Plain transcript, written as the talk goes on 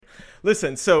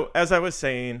Listen, so as I was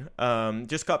saying,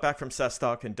 just got back from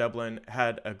Sestock in Dublin,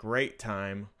 had a great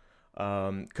time.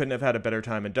 Couldn't have had a better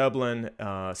time in Dublin.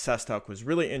 Sestock was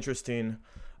really interesting.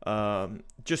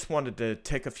 Just wanted to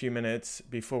take a few minutes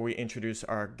before we introduce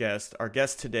our guest. Our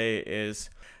guest today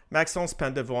is Maxence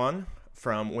Pandevon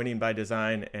from Winning by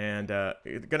Design, and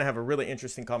going to have a really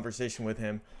interesting conversation with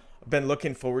him. I've been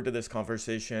looking forward to this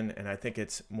conversation, and I think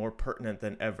it's more pertinent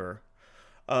than ever.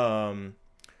 What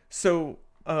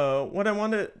I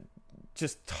want to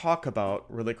just talk about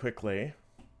really quickly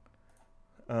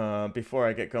before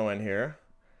I get going here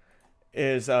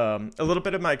is a little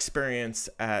bit of my experience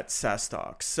at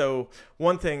SaaStock. So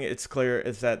one thing it's clear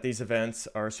is that these events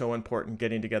are so important,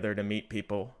 getting together to meet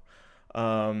people.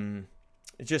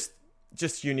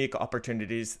 Just unique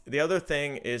opportunities. The other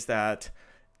thing is that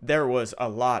there was a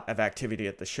lot of activity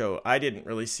at the show. I didn't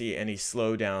really see any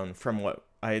slowdown from what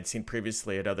I had seen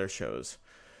previously at other shows.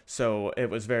 So it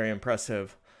was very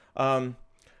impressive.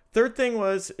 Third thing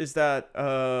is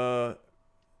that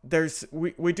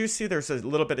we do see there's a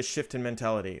little bit of shift in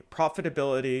mentality.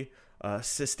 Profitability,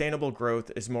 sustainable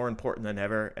growth is more important than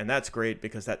ever, and that's great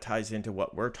because that ties into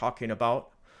what we're talking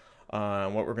about,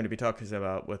 and what we're going to be talking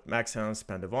about with Maxence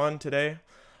Pandevon today.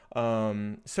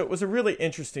 So it was a really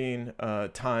interesting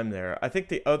time there. I think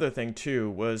the other thing too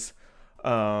was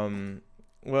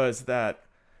that it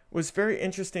was very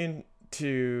interesting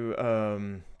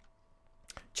to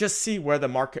just see where the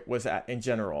market was at in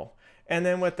general. And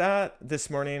then with that, this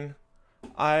morning,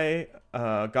 I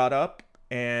got up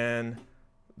and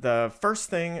the first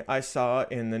thing I saw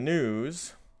in the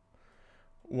news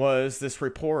was this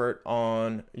report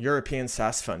on European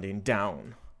SaaS funding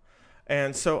down.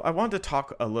 And so I wanted to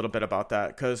talk a little bit about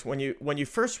that because when you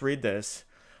first read this,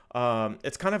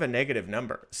 it's kind of a negative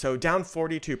number. So down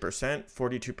 42%.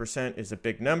 42% is a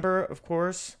big number, of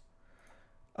course.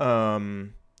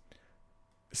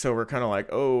 So we're kind of like,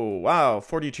 oh, wow,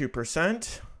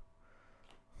 42%.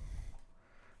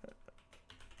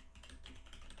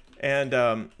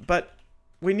 And but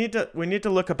we need to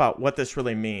look about what this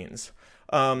really means.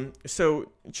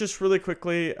 So just really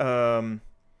quickly,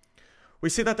 we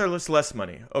see that there's less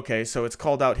money. Okay, so it's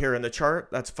called out here in the chart.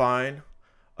 That's fine.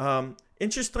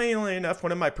 Interestingly enough,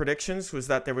 one of my predictions was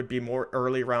that there would be more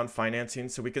early round financing.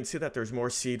 So we can see that there's more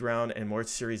seed round and more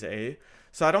Series A.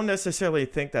 So I don't necessarily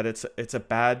think that it's a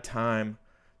bad time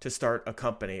to start a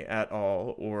company at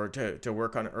all or to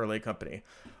work on an early company.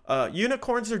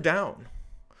 Unicorns are down.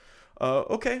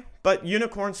 Okay, but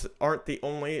unicorns aren't the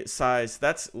only size.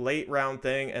 That's late round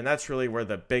thing, and that's really where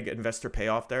the big investor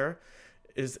payoff there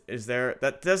is there.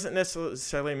 That doesn't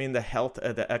necessarily mean the health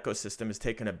of the ecosystem is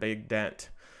taking a big dent.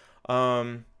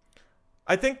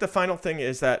 I think the final thing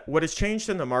is that what has changed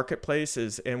in the marketplace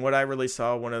is, and what I really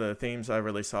saw, one of the themes I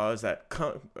really saw is that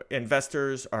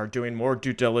investors are doing more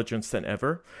due diligence than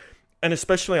ever, and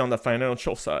especially on the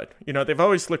financial side. You know, they've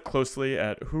always looked closely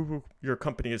at who your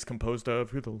company is composed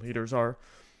of, who the leaders are,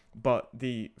 but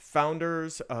the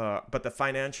founders, but the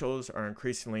financials are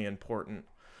increasingly important.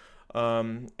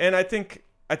 And I think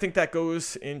that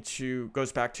goes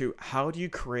back to how do you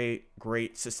create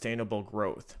great sustainable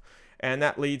growth? And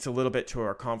that leads a little bit to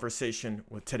our conversation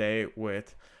today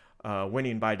with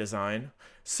Winning by Design.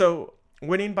 So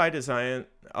Winning by Design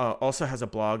also has a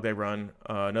blog they run,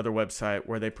 another website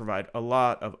where they provide a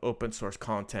lot of open source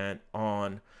content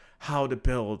on how to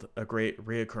build a great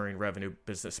reoccurring revenue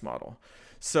business model.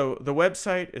 So the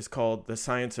website is called The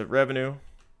Science of Revenue.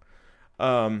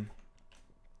 A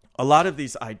lot of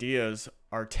these ideas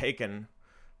are taken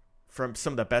from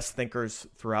some of the best thinkers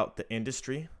throughout the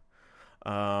industry.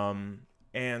 And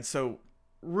so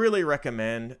really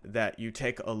recommend that you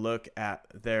take a look at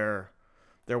their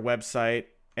website.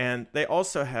 And they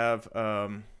also have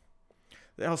on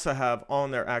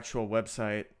their actual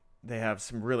website, they have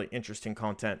some really interesting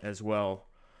content as well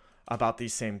about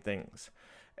these same things.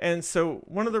 And so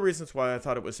one of the reasons why I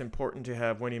thought it was important to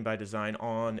have Winning by Design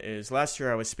on is last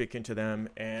year I was speaking to them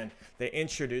and they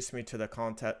introduced me to the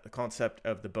concept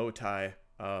of the bow tie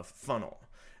funnel.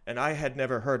 And I had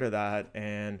never heard of that,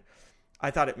 and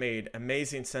I thought it made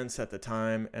amazing sense at the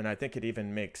time, and I think it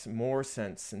even makes more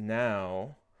sense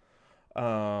now.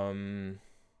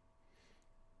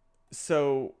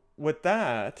 So with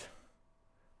that,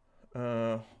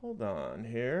 hold on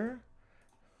here.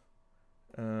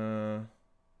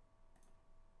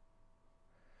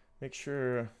 Make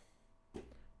sure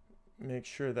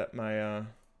that my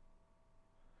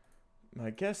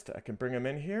guest, I can bring him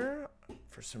in here.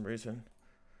 For some reason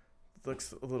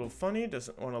looks a little funny,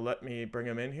 doesn't want to let me bring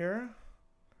him in here.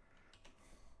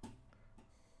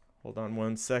 Hold on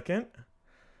one second.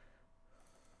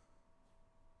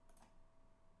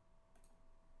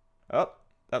 Oh,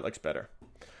 that looks better.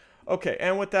 Okay,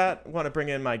 and with that, I want to bring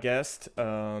in my guest.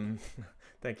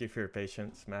 Thank you for your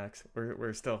patience, Max. We're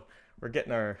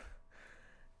getting our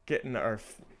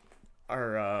I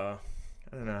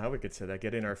don't know how we could say that,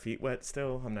 getting our feet wet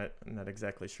still. I'm not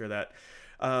exactly sure that.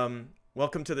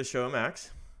 Welcome to the show,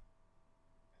 Max.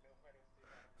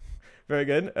 Very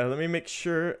good. Let me make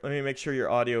sure. Let me make sure your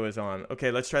audio is on.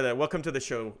 Okay, let's try that. Welcome to the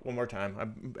show one more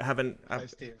time. I haven't. Hi,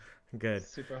 Steve. Good.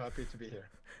 Super happy to be here.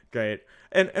 Great.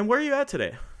 And where are you at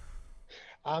today?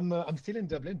 I'm still in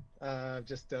Dublin. I've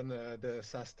just done the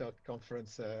SaaS Talk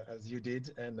conference as you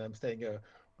did, and I'm staying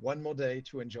one more day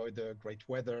to enjoy the great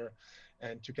weather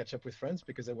and to catch up with friends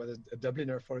because I was a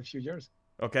Dubliner for a few years.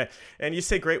 Okay. And you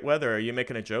say great weather. Are you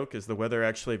making a joke? Is the weather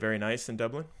actually very nice in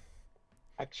Dublin?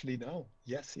 Actually, no.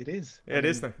 Yes, it is. I It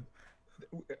is. mean,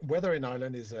 weather in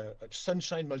Ireland is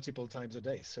sunshine multiple times a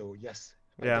day. So yes,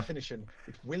 by Yeah. definition,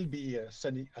 it will be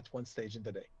sunny at one stage in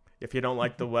the day. If you don't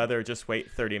like the weather, just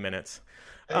wait 30 minutes.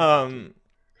 Exactly. Um,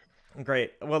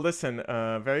 Great. Well, listen,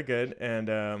 very good. And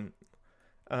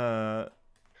uh,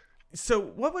 so,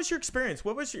 what was your experience?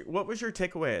 What was your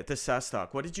takeaway at this SaaS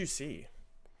talk? What did you see?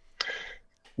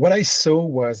 What I saw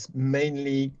was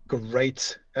mainly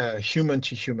great human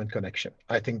to human connection.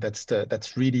 I think that's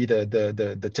really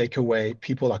the takeaway.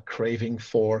 People are craving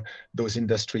for those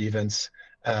industry events,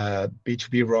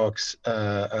 B2B Rocks,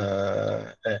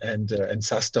 and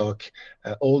SaaS Talk.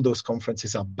 All those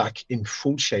conferences are back in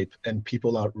full shape, and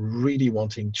people are really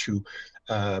wanting to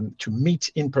meet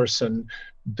in person.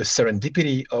 The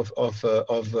serendipity of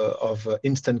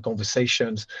instant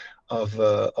conversations,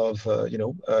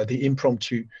 the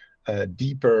impromptu,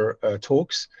 deeper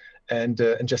talks, and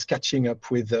just catching up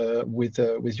with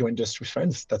your industry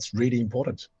friends. That's really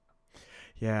important.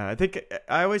 Yeah, I think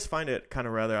I always find it kind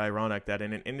of rather ironic that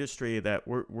in an industry that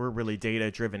we're really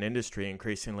data driven industry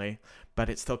increasingly, but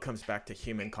it still comes back to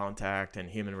human contact and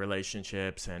human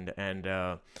relationships and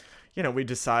we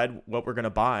decide what we're going to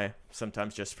buy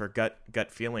sometimes just for gut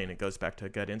feeling. It goes back to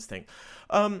gut instinct.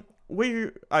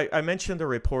 I mentioned the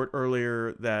report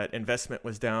earlier that investment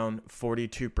was down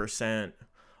 42%.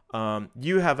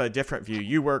 You have a different view.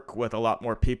 You work with a lot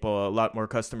more people, a lot more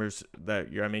customers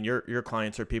your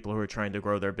clients are people who are trying to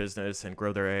grow their business and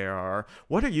grow their ARR.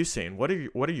 What are you seeing? What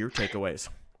are your takeaways?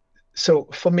 So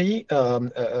for me,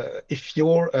 if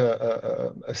you're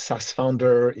a SaaS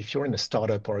founder, if you're in a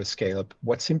startup or a scale up,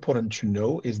 what's important to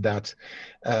know is that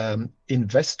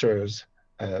investors,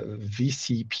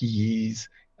 VC, PEs,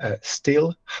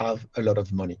 still have a lot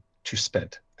of money to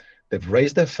spend. They've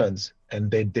raised their funds and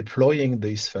they're deploying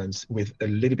these funds with a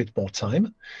little bit more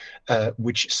time,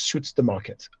 which suits the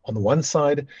market. On the one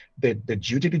side, the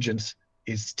due diligence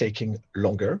is taking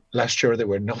longer. Last year, they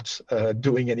were not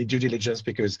doing any due diligence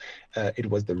because it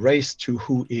was the race to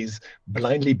who is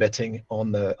blindly betting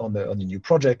on the new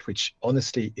project, which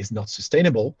honestly is not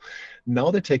sustainable. Now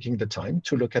they're taking the time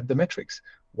to look at the metrics.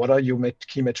 What are your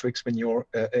key metrics when you're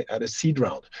at a seed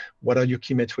round? What are your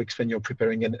key metrics when you're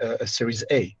preparing a Series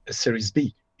A, a Series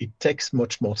B? It takes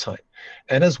much more time.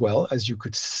 And as well as you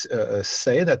could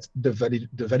say that the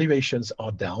valuations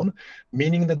are down,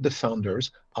 meaning that the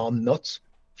founders are not,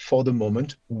 for the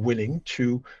moment, willing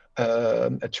to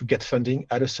get funding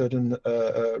at a certain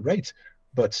rate.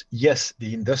 But yes,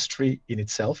 the industry in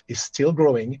itself is still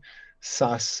growing.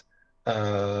 SaaS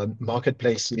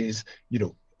marketplaces,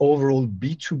 overall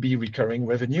B2B recurring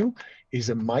revenue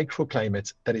is a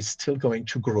microclimate that is still going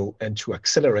to grow and to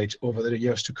accelerate over the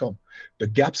years to come. The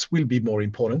gaps will be more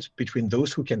important between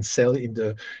those who can sell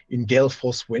in gale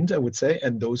force wind, I would say,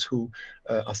 and those who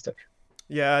are stuck.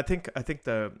 Yeah, I think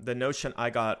the notion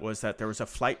I got was that there was a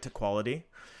flight to quality.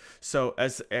 So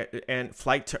and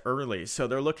flight to early. So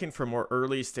they're looking for more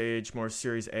early stage, more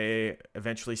Series A,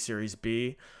 eventually Series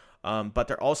B, but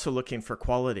they're also looking for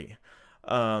quality.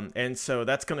 And so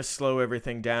that's going to slow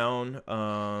everything down.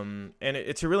 And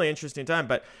it's a really interesting time.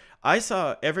 But I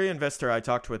saw every investor I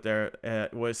talked with there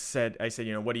I said,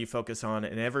 what do you focus on?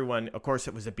 And everyone, of course,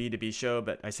 it was a B2B show,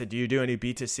 but I said, do you do any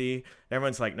B2C? And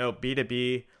everyone's like, no,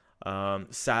 B2B,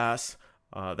 SaaS.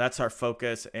 That's our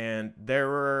focus. And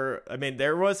there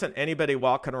wasn't anybody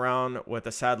walking around with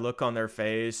a sad look on their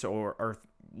face or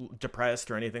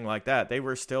depressed or anything like that. They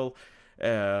were still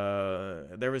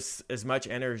there was as much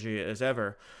energy as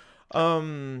ever.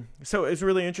 So it's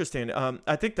really interesting.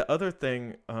 I think the other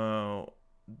thing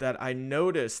that I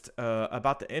noticed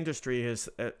about the industry is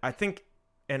I think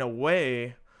in a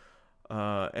way,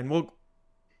 and we'll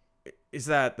is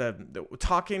that the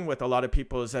talking with a lot of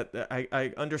people is that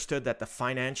I understood that the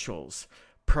financials,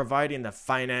 providing the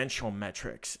financial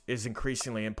metrics is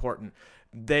increasingly important.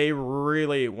 they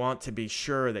really want to be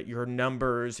sure that your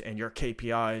numbers and your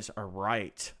KPIs are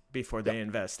right before Yeah. they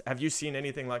invest. Have you seen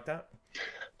anything like that?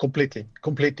 Completely,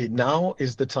 completely. Now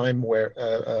is the time where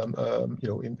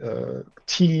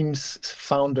teams,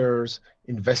 founders,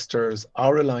 investors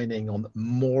are aligning on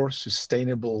more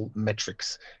sustainable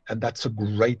metrics, and that's a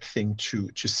great thing to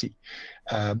see.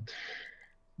 Um,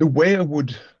 the way I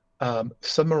would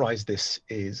summarize this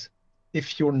is,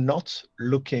 if you're not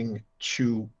looking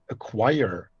to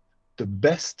acquire the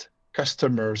best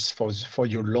customers for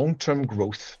your long-term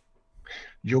growth,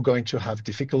 you're going to have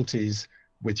difficulties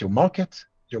with your market.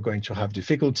 You're going to have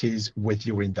difficulties with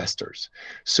your investors.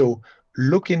 So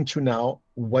look into now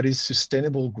what is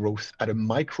sustainable growth at a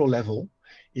micro level.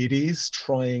 It is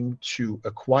trying to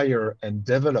acquire and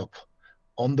develop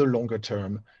on the longer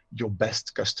term your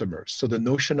best customers. So the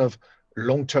notion of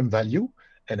long-term value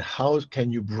and how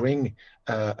can you bring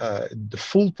the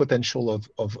full potential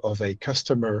of a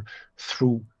customer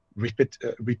through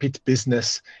repeat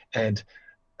business and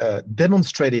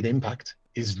demonstrated impact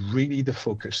is really the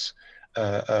focus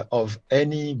of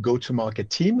any go-to-market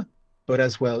team, but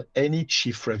as well any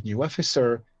chief revenue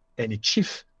officer, any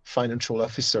chief financial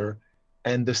officer,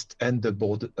 and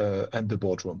the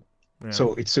boardroom. Yeah.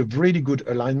 So it's a really good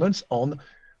alignment on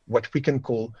what we can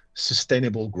call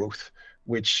sustainable growth,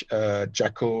 which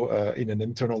Jacko in an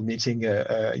internal meeting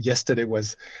yesterday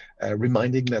was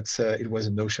reminding that it was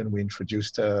a notion we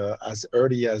introduced as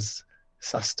early as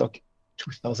SaaS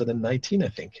 2019, I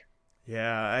think.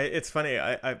 Yeah, it's funny.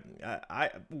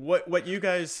 What you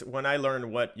guys, when I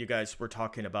learned what you guys were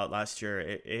talking about last year,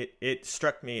 it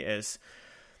struck me as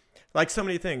like so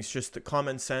many things, just the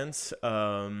common sense.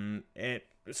 And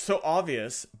so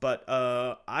obvious, but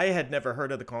I had never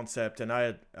heard of the concept, and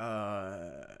I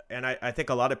think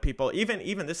a lot of people,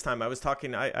 even this time, I was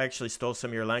talking. I actually stole some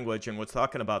of your language and was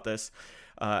talking about this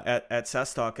at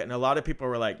SaaS Talk, and a lot of people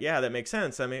were like, "Yeah, that makes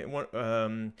sense." I mean,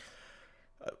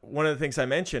 one of the things I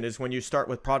mentioned is when you start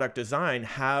with product design,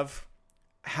 have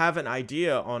an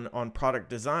idea on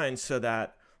product design so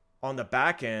that on the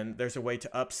back end there's a way to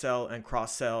upsell and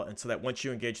cross sell, and so that once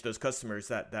you engage those customers,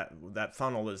 that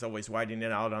funnel is always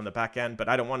widening out on the back end. But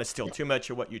I don't want to steal too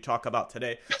much of what you talk about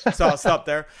today, so I'll stop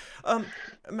there.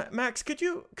 Max, could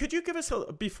you give us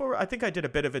before, I think I did a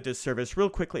bit of a disservice real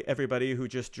quickly, everybody who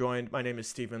just joined. My name is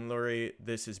Stephen Lurie.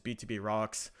 This is B2B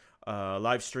Rocks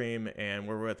live stream, and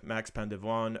we're with Max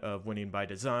Pandevon of Winning by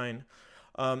Design.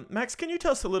 Max, can you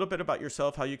tell us a little bit about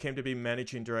yourself, how you came to be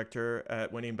managing director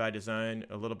at Winning by Design,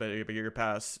 a little bit about your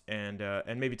past, and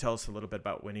maybe tell us a little bit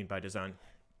about Winning by Design?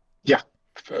 Yeah,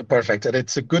 perfect. And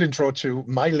it's a good intro to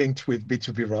my link with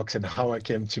B2B Rocks and how I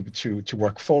came to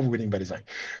work for Winning by Design.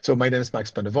 So my name is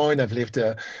Max Pandevon. I've lived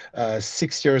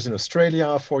 6 years in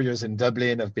Australia, 4 years in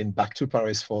Dublin. I've been back to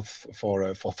Paris for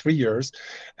 3 years.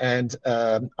 And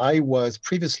I was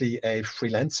previously a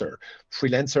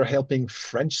freelancer helping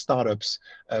French startups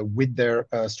with their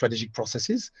strategic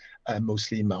processes,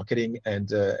 mostly marketing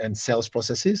and sales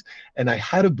processes. And I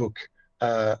had a book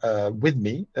with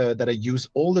me that I use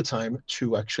all the time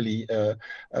to actually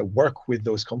work with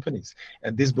those companies.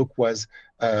 And this book was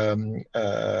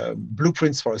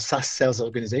Blueprints for a SaaS Sales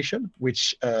Organization,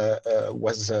 which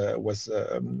was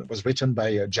written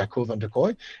by Jacko van der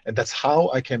Kooi. And that's how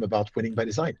I came about Winning by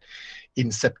Design.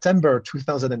 In September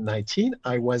 2019,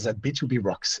 I was at B2B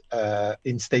Rocks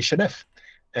in Station F.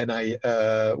 And I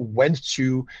went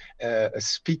to a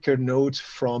speaker note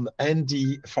from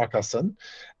Andy Farquharson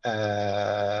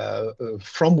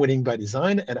from Winning by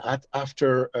Design. And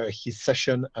after his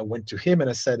session, I went to him and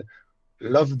I said,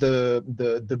 love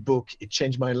the book. It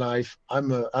changed my life.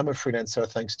 I'm a freelancer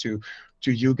thanks to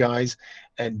you guys.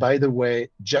 And by the way,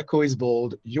 Jacko is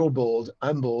bold. You're bold.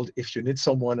 I'm bold. If you need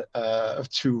someone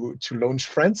to launch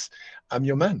France, I'm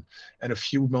your man. And a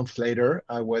few months later,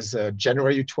 I was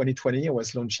January 2020. I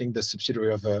was launching the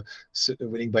subsidiary of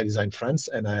Winning by Design France,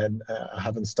 and I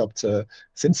haven't stopped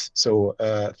since. So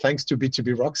thanks to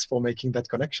B2B Rocks for making that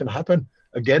connection happen.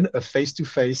 Again, a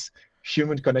face-to-face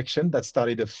human connection that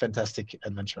started a fantastic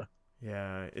adventure.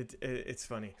 Yeah, it's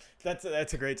funny.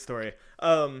 That's a great story.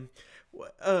 And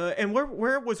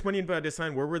where was Winning by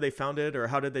Design? Where were they founded, or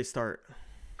how did they start?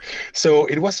 So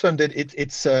it was funded.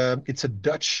 It's a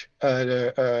Dutch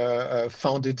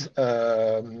founded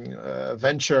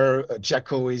venture.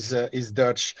 Jacko is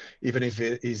Dutch, even if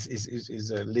he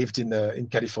is lived in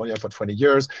California for 20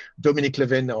 years. Dominic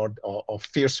Levin, our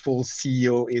fearful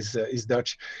CEO, is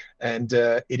Dutch, and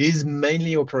it is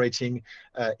mainly operating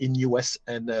in US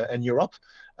and Europe.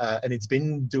 And it's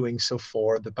been doing so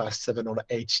for the past 7 or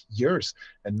 8 years.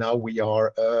 And now we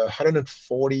are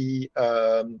 140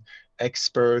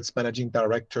 experts, managing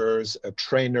directors,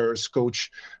 trainers,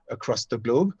 coach across the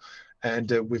globe.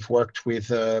 And we've worked with,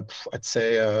 I'd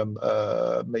say,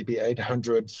 maybe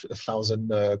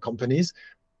 800,000 companies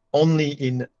only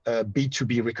in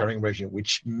B2B recurring revenue,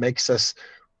 which makes us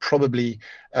probably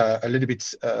a little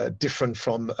bit different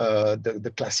from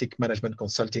the classic management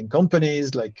consulting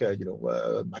companies like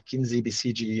McKinsey,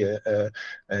 BCG,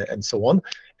 and so on.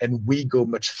 And we go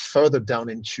much further down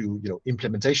into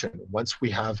implementation. Once we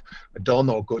have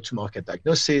done our go-to-market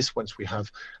diagnosis, once we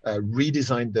have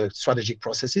redesigned the strategic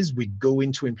processes, we go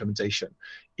into implementation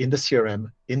in the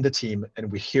CRM, in the team,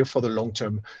 and we're here for the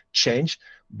long-term change,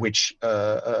 which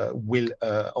will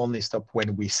only stop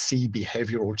when we see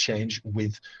behavioral change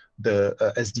with the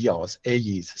SDRs,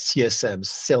 AEs, CSMs,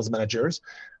 sales managers,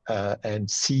 and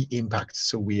see impact.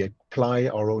 So we apply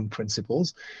our own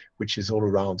principles, which is all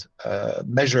around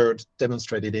measured,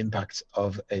 demonstrated impact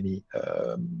of any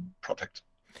product.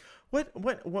 What,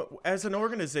 as an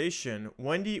organization,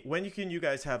 when can you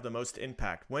guys have the most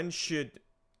impact? When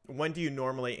do you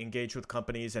normally engage with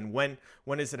companies, and when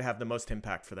does it have the most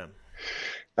impact for them?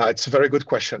 It's a very good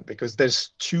question, because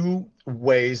there's two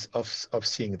ways of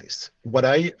seeing this.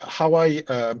 How I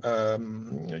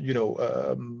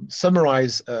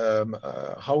summarize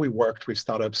how we worked with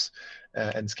startups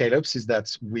and scale-ups is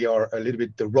that we are a little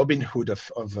bit the Robin Hood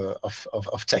of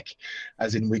tech,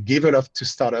 as in we give a lot to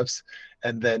startups,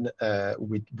 and then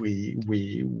we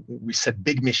set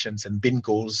big missions and big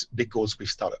goals with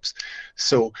startups.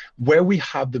 So where we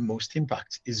have the most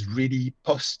impact is really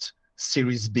post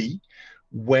Series B,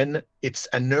 when it's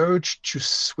an urge to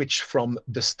switch from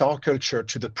the star culture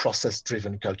to the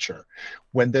process-driven culture,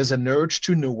 when there's an urge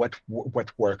to know what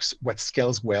works, what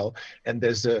scales well, and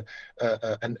there's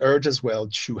an urge as well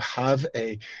to have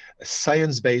a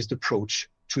science-based approach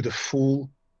to the full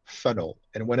funnel.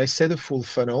 And when I say the full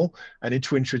funnel, I need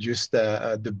to introduce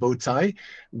the bow tie,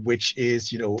 which is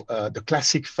the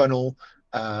classic funnel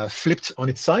flipped on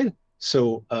its side.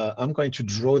 So I'm going to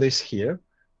draw this here.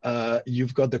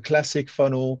 You've got the classic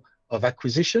funnel of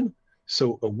acquisition,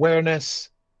 so awareness,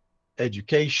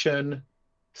 education,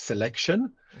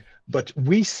 selection. But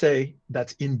we say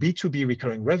that in B2B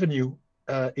recurring revenue,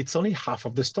 it's only half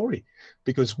of the story,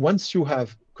 because once you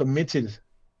have committed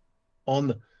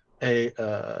on a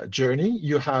journey,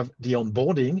 you have the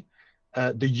onboarding,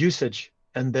 the usage,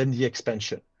 and then the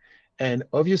expansion. And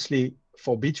obviously,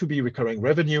 for B2B recurring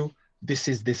revenue, this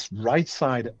is this right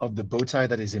side of the bow tie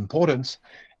that is important,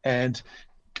 and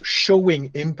showing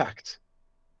impact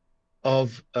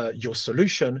of your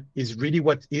solution is really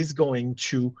what is going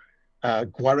to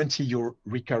guarantee your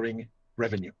recurring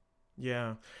revenue.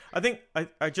 Yeah, I think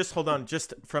I just hold on,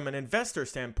 just from an investor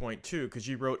standpoint too, because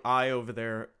you wrote I over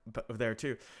there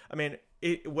too. I mean,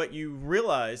 what you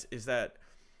realize is that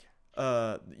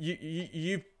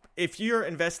you if you're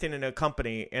investing in a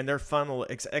company and their funnel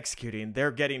executing,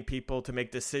 they're getting people to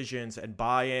make decisions and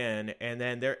buy in, and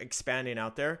then they're expanding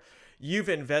out there, you've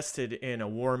invested in a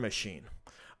war machine.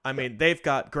 I mean, they've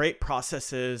got great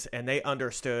processes, and they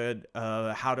understood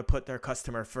how to put their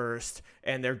customer first,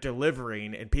 and they're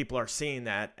delivering, and people are seeing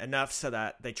that enough so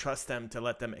that they trust them to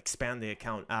let them expand the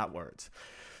account outwards.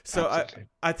 So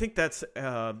I think that's,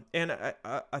 and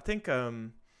I think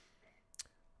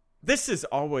this is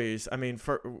always, I mean,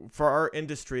 for our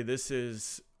industry, this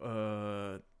is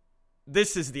the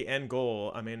end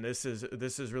goal. I mean, this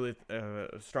is really a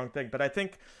strong thing. But I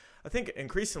think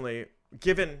increasingly,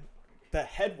 given the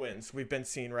headwinds we've been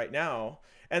seeing right now,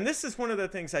 and this is one of the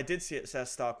things I did see at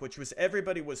SaaStock, which was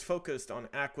everybody was focused on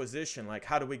acquisition, like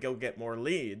how do we go get more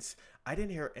leads? I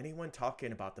didn't hear anyone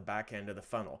talking about the back end of the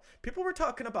funnel. People were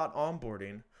talking about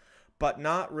onboarding, but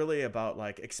not really about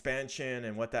like expansion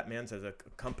and what that means as a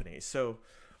company. So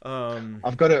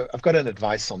I've got an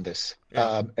advice on this,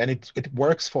 and it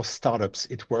works for startups,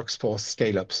 it works for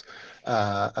scale-ups,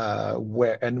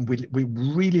 and we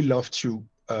really love to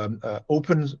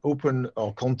open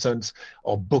our content,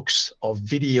 or books, or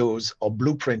videos, or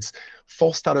blueprints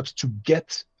for startups to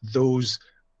get those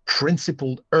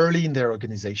principled early in their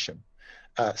organization.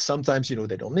 Sometimes they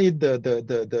don't need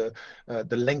the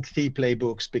lengthy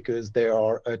playbooks because they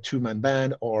are a two-man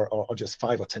band or just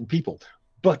 5 or 10 people.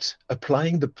 But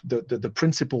applying the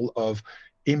principle of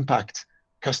impact,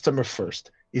 customer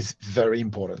first, is very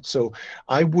important. So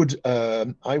I would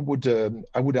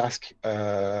ask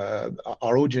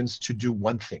our audience to do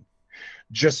one thing: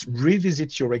 just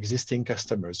revisit your existing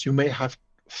customers. You may have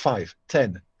 5,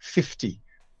 10, 50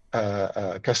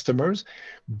 customers.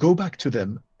 Go back to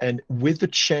them, and with the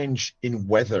change in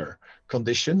weather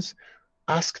conditions,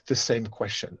 ask the same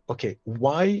question. Okay,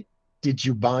 why did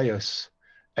you buy us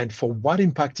and for what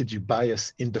impact did you buy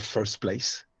us in the first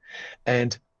place?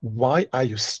 And why are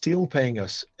you still paying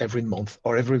us every month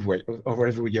or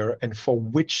every year? And for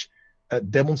which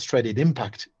demonstrated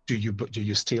impact do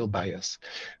you still buy us?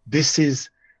 This is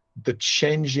the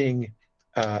changing,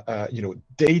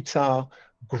 data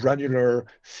granular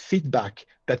feedback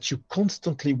that you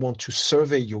constantly want to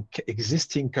survey your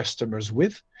existing customers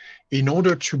with, in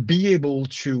order to be able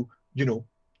to,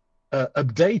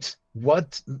 update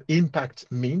what impact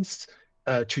means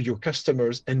to your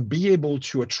customers, and be able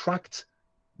to attract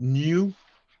new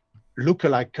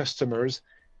lookalike customers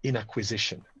in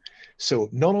acquisition. So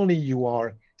not only you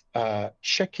are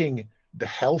checking the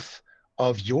health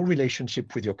of your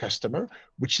relationship with your customer,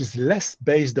 which is less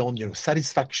based on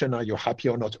satisfaction, are you happy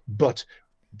or not, but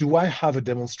do I have a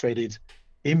demonstrated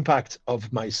impact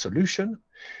of my solution?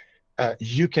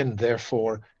 You can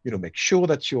therefore make sure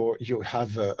that you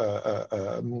have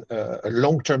a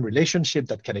long-term relationship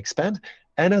that can expand,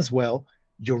 and as well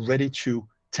you're ready to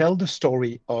tell the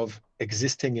story of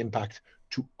existing impact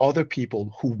to other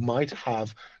people who might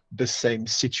have the same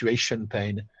situation,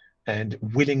 pain, and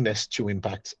willingness to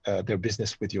impact their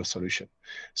business with your solution.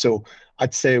 So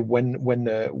I'd say when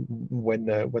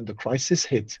the crisis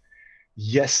hit,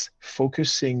 yes,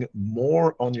 focusing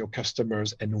more on your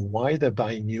customers and why they're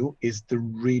buying you is the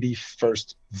really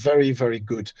first very, very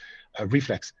good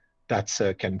reflex that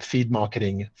can feed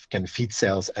marketing, can feed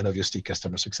sales, and obviously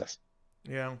customer success.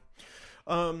 Yeah.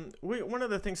 One of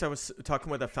the things I was talking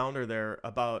with a founder there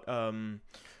about,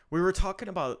 we were talking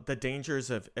about the dangers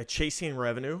of chasing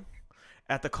revenue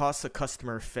at the cost of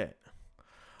customer fit.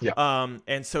 Yeah.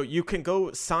 And so you can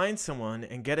go sign someone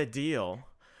and get a deal,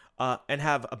 and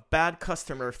have a bad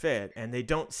customer fit, and they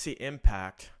don't see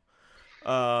impact.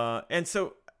 And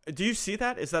so, do you see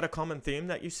that? Is that a common theme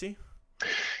that you see?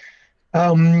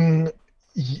 Um,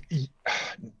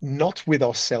 Not with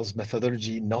our sales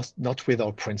methodology, not with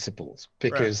our principles,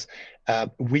 Right. because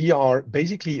we are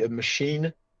basically a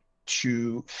machine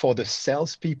for the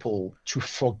salespeople to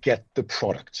forget the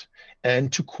product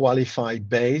and to qualify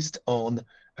based on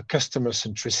a customer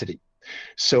centricity.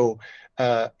 So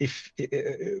if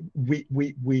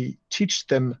we teach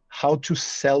them how to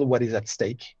sell what is at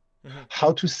stake, Mm-hmm.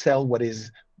 how to sell what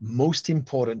is most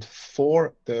important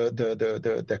for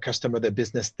the customer, their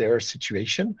business, their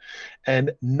situation,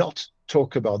 and not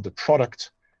talk about the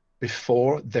product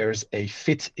before there's a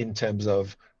fit in terms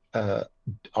of do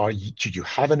you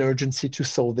have an urgency to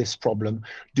solve this problem?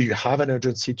 Do you have an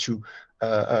urgency to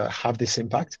have this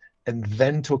impact? And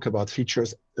then talk about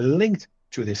features linked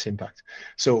to this impact.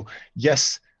 So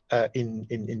yes,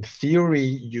 in theory,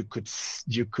 you could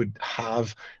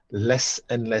have less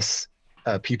and less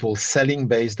people selling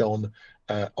based on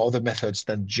other methods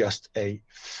than just a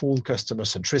full customer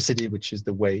centricity, which is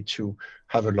the way to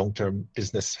have a long-term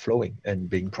business flowing and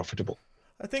being profitable.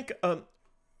 I think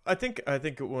I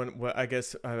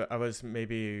guess I was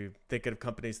maybe thinking of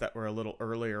companies that were a little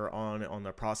earlier on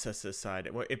the processes side.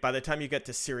 By the time you get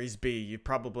to Series B, you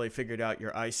probably figured out your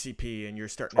ICP and you're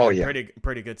starting to Oh have yeah,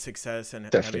 pretty good success. And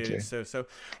have you, definitely. so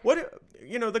what,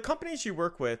 the companies you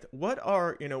work with, what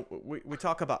are, we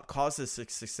talk about causes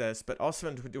of success, but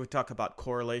also we talk about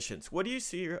correlations. What do you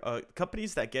see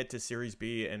companies that get to Series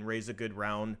B and raise a good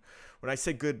round? When I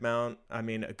say good amount, I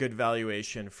mean a good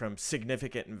valuation from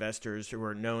significant investors who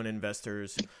are known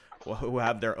investors who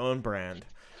have their own brand.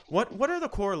 What are the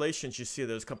correlations you see of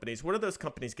those companies? What are those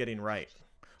companies getting right?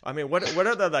 I mean, what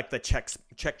are the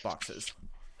check boxes?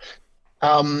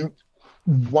 Um,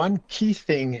 One key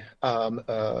thing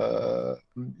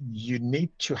you need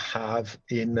to have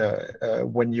in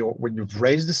when you've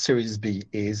raised the Series B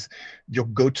is your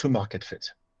go-to-market fit.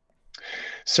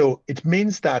 So it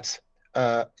means that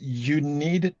you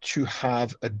need to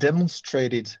have a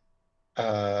demonstrated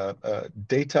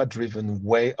data-driven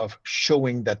way of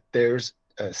showing that there's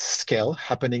a scale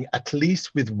happening at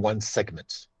least with one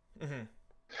segment. Mm-hmm.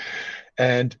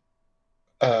 And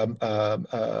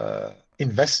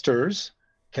investors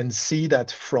can see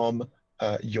that from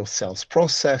your sales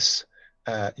process,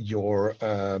 your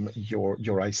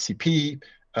ICP,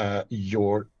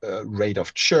 your rate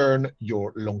of churn,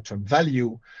 your long-term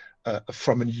value.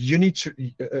 From a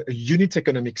unit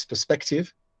economics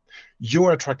perspective,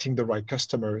 you're attracting the right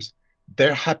customers.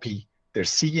 They're happy. They're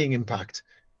seeing impact,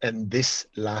 and this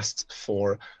lasts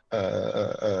for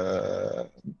a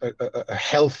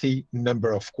healthy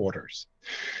number of quarters.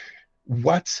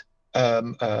 What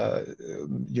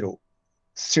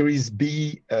Series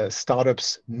B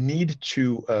startups need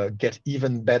to get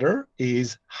even better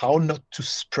is how not to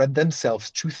spread themselves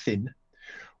too thin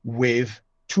with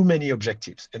too many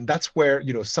objectives. And that's where,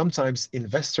 sometimes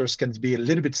investors can be a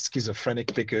little bit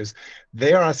schizophrenic because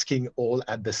they are asking all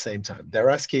at the same time. They're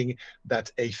asking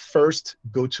that a first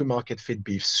go-to-market fit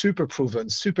be super proven,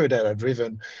 super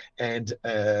data-driven, and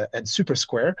super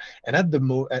square. And at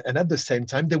the same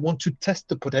time, they want to test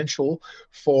the potential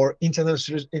for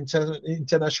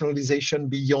internationalization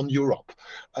beyond Europe,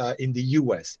 in the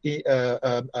US.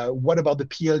 What about the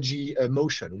PLG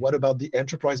motion? What about the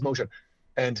enterprise motion?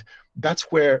 And that's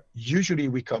where usually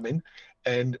we come in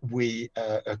and we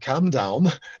calm down,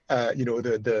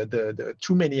 the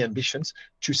too many ambitions,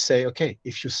 to say, okay,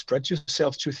 if you spread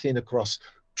yourself too thin across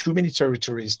too many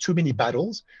territories, too many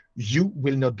battles, you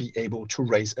will not be able to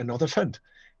raise another fund.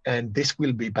 And this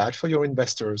will be bad for your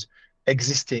investors,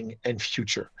 existing and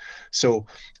future. So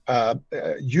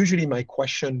usually my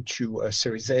question to a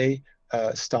Series A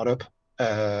startup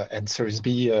and Series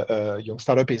B young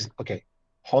startup is, okay,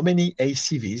 how many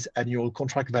ACVs, annual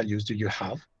contract values, do you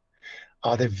have?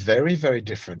 Are they very, very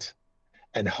different?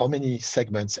 And how many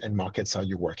segments and markets are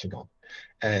you working on?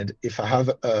 And if I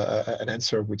have an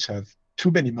answer which have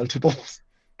too many multiples,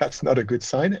 that's not a good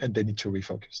sign, and they need to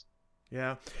refocus.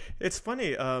 Yeah, it's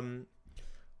funny.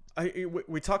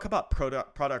 We talk about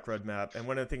product roadmap, and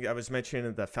one of the things I was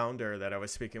mentioning, the founder that I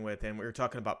was speaking with, and we were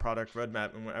talking about product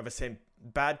roadmap, and I was saying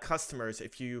bad customers.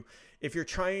 If you're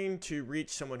trying to reach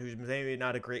someone who's maybe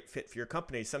not a great fit for your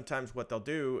company, sometimes what they'll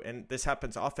do, and this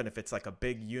happens often if it's like a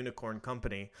big unicorn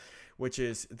company, which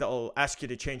is they'll ask you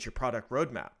to change your product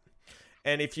roadmap.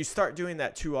 And if you start doing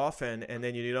that too often and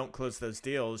then you don't close those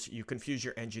deals, you confuse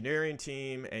your engineering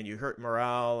team and you hurt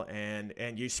morale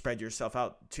and you spread yourself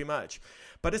out too much.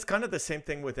 But it's kind of the same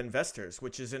thing with investors,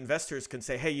 which is investors can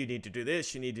say, hey, you need to do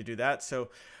this, you need to do that. So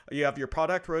you have your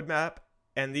product roadmap,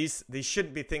 and these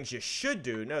shouldn't be things you should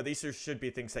do. No, should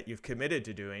be things that you've committed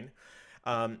to doing.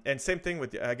 And same thing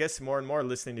with, I guess, more and more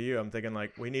listening to you, I'm thinking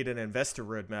like we need an investor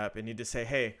roadmap and need to say,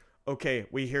 hey, okay,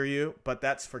 we hear you, but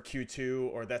that's for Q2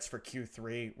 or that's for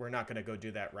Q3. We're not going to go do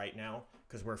that right now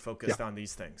because we're focused on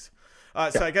these things.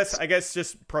 So I guess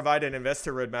just provide an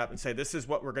investor roadmap and say, this is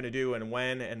what we're going to do and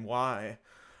when and why.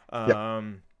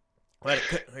 I'm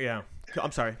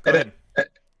sorry. Go ahead.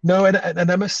 No,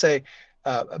 and I must say,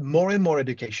 more and more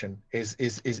education is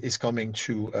coming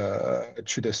to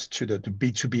the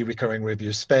B2B recurring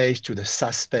revenue space, to the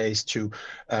SaaS space, to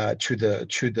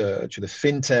the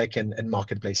fintech and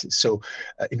marketplaces. So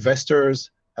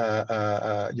investors,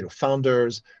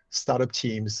 founders, startup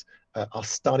teams are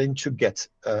starting to get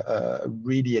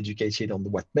really educated on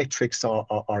what metrics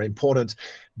are important.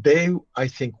 I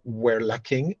think, were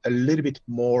lacking a little bit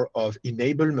more of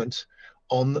enablement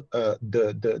on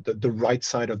the right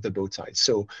side of the bow tie.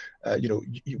 So,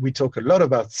 we talk a lot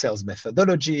about sales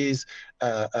methodologies,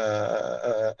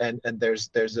 and there's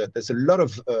a lot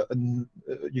of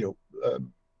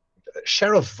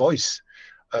share of voice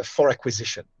for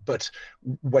acquisition. But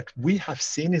what we have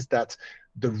seen is that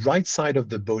the right side of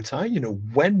the bow tie,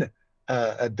 when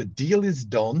the deal is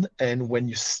done and when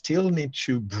you still need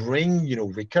to bring,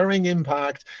 recurring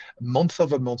impact, month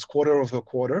over month, quarter over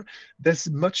quarter, there's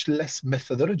much less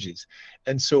methodologies.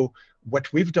 And so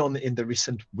what we've done in the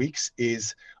recent weeks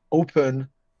is open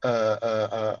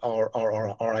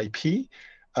our IP,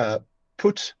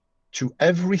 put to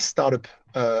every startup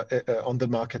on the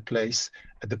marketplace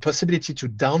the possibility to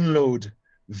download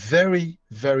very,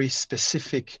 very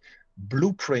specific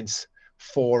blueprints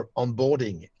for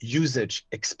onboarding, usage,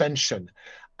 expansion,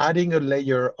 adding a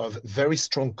layer of very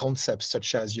strong concepts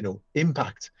such as,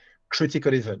 impact,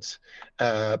 critical events,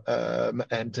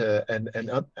 and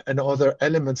other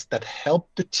elements that help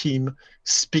the team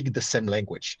speak the same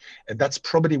language. And that's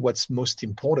probably what's most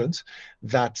important,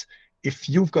 that if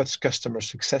you've got customer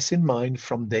success in mind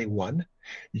from day one,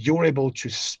 you're able to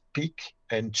speak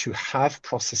and to have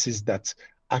processes that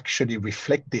actually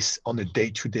reflect this on a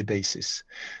day-to-day basis.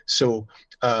 So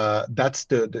that's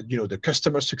the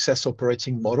customer success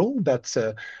operating model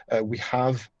that we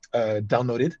have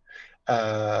downloaded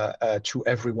to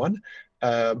everyone.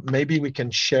 Maybe we can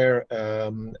share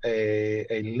a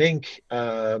link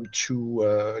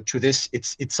to this.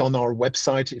 It's on our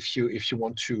website if you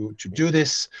want to do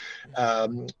this.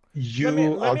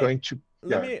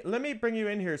 Let me bring you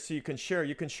in here so you can share.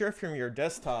 You can share from your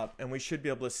desktop, and we should be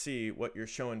able to see what you're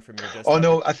showing from your desktop. Oh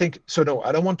no, I think so. No,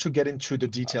 I don't want to get into the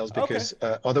details because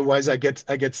otherwise I get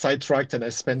sidetracked and I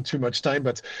spend too much time.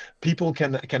 But people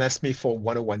can ask me for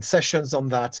one-on-one sessions on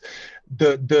that.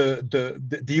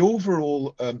 The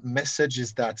overall message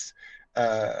is that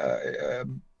the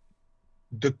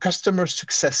customer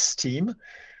success team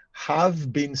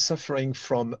have been suffering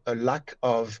from a lack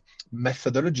of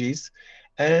methodologies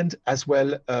and as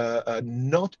well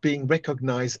not being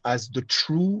recognized as the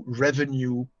true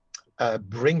revenue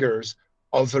bringers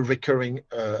of a recurring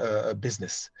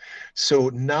business. So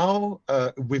now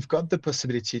we've got the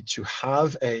possibility to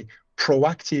have a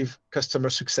proactive customer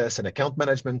success and account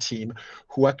management team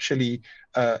who actually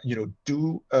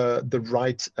do the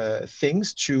right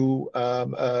things to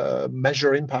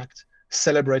measure impact,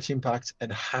 celebrate impact,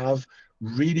 and have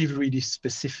really, really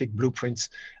specific blueprints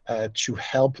to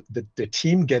help the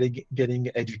team getting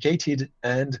educated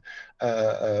and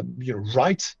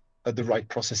write the right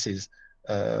processes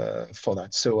for that.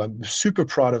 So I'm super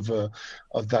proud of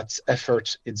that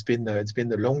effort. It's been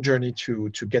a long journey to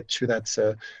get to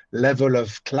that level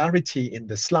of clarity in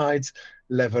the slides,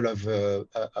 level of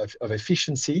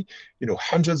efficiency.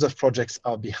 Hundreds of projects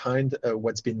are behind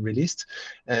what's been released,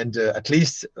 and at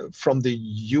least from the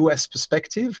US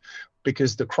perspective,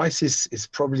 because the crisis is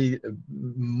probably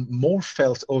more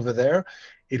felt over there.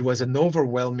 It was an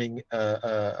overwhelming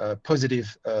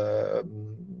positive,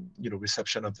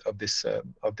 reception of this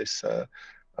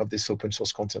open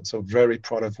source content. So very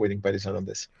proud of Winning by Design on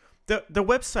this. The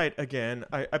website again,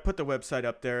 I put the website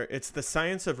up there. It's the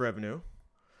Science of Revenue.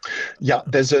 Yeah,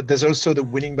 there's also the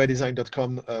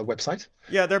winningbydesign.com website.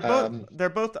 Yeah, they're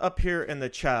both up here in the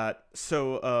chat.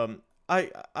 So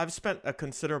I've spent a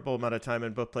considerable amount of time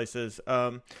in both places.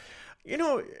 I'm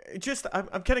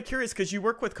kind of curious because you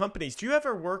work with companies. Do you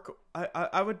ever work?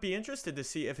 I would be interested to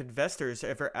see if investors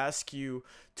ever ask you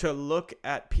to look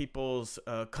at people's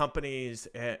companies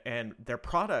and their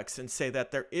products and say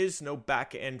that there is no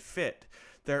back end fit.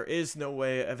 There is no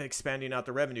way of expanding out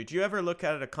the revenue. Do you ever look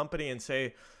at a company and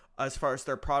say, as far as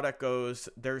their product goes,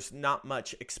 there's not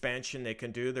much expansion they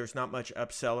can do. There's not much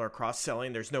upsell or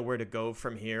cross-selling. There's nowhere to go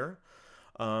from here.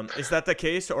 Is that the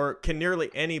case, or can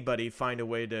nearly anybody find a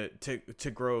way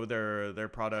to grow their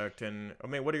product? And I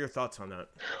mean, what are your thoughts on that?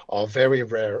 Oh, very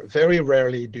rare. Very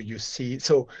rarely do you see.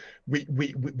 So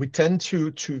we tend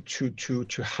to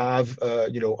have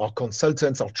our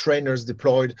consultants, our trainers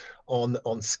deployed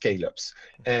on scale ups,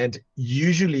 and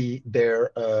usually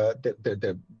they're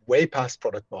way past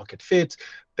product market fit.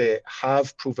 They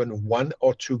have proven one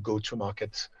or two go to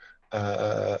market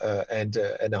and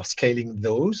are scaling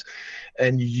those.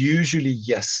 And usually,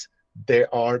 yes, there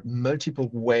are multiple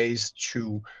ways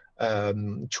to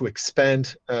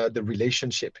expand the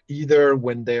relationship, either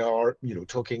when they are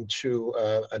talking to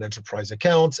an enterprise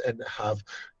account and have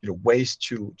ways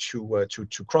to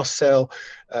cross sell,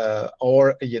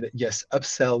 or yes,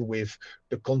 upsell with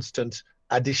the constant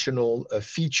additional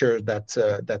feature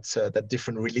that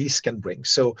different release can bring.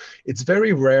 So it's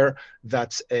very rare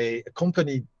that a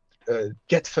company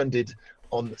get funded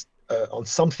on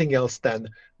something else than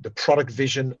the product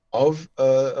vision of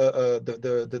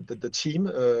the team,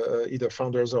 either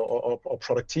founders or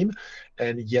product team.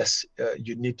 And yes,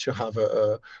 you need to have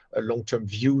a long-term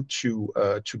view to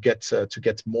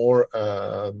get more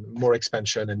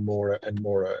expansion and more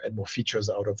features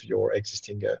out of your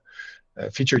existing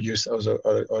feature use out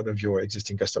of your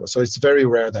existing customers. So it's very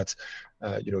rare that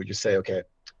you say, okay,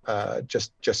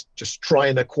 just try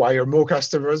and acquire more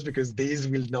customers, because these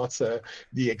will not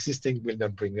the existing will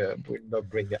not bring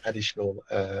additional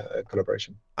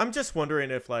collaboration. I'm just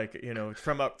wondering if, like,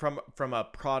 from a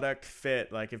product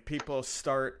fit, like if people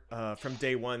start from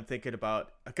day one thinking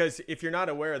about, because if you're not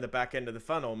aware of the back end of the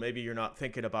funnel, maybe you're not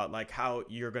thinking about like how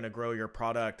you're going to grow your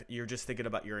product. You're just thinking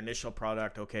about your initial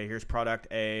product. Okay, here's product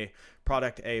A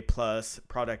plus,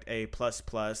 product A plus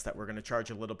that we're going to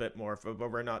charge a little bit more for,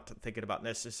 but we're not thinking about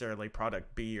necessarily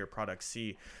product B or product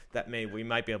C that we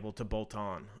might be able to bolt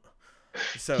on.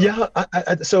 So yeah,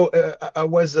 I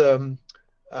was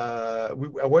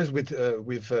with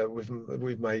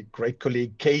my great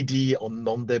colleague KD on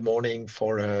Monday morning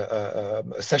for a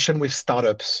session with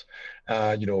startups,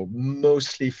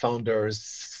 mostly founders,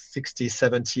 60,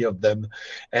 70 of them.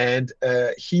 And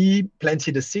he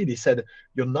planted a seed. He said,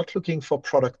 you're not looking for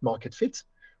product market fit.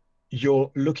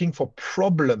 You're looking for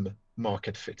problem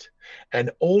market fit, and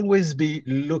always be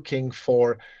looking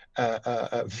for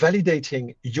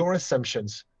validating your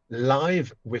assumptions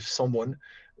live with someone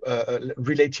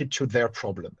related to their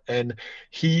problem. And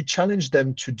he challenged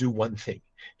them to do one thing.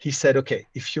 He said, okay,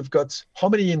 if you've got, how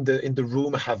many in the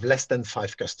room have less than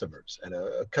 5 customers? And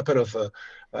a couple of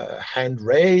hand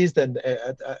raised, and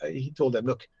he told them,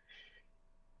 look,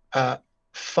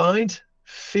 find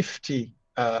 50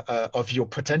 of your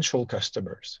potential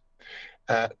customers,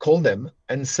 call them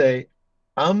and say,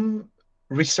 I'm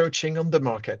researching on the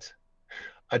market.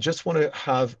 I just want to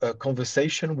have a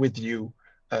conversation with you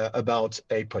about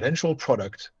a potential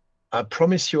product. I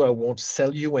promise you I won't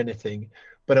sell you anything,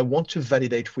 but I want to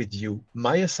validate with you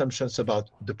my assumptions about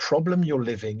the problem you're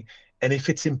living and if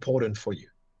it's important for you.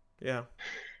 Yeah.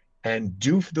 And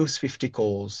do those 50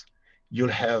 calls, you'll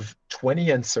have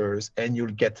 20 answers and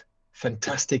you'll get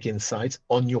fantastic insights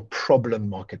on your problem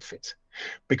market fit.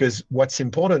 Because what's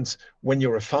important when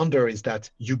you're a founder is that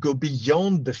you go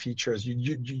beyond the features,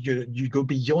 you go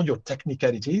beyond your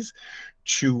technicalities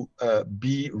to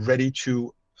be ready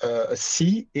to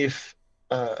see if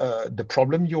the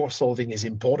problem you're solving is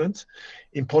important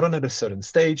at a certain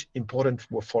stage, important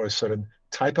for a certain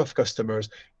type of customers,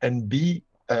 and be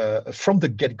from the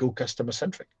get-go customer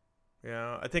centric.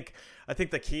 Yeah, I think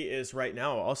the key is right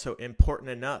now also important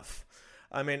enough.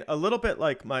 I mean, a little bit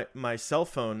like my cell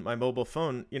phone, my mobile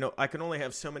phone, I can only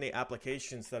have so many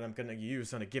applications that I'm going to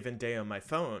use on a given day on my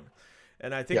phone.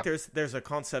 And I think Yeah. there's a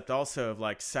concept also of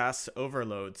like SaaS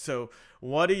overload. So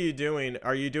what are you doing?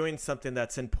 Are you doing something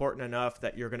that's important enough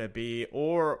that you're going to be,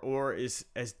 or is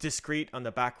as discrete on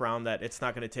the background that it's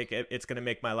not going to take it, it's going to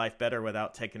make my life better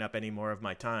without taking up any more of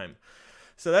my time?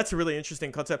 So that's a really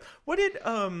interesting concept. What did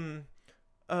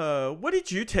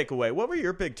you take away? What were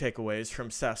your big takeaways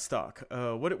from SaaS stock?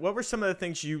 What were some of the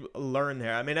things you learned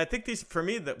there? I mean, I think these for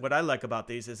me that what I like about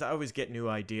these is I always get new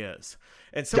ideas.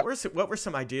 And so, Yeah. what were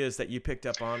some ideas that you picked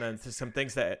up on, and some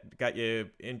things that got you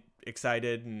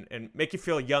excited and make you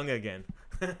feel young again?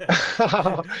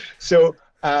 So,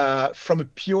 from a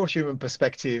pure human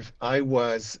perspective, I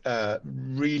was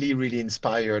really, really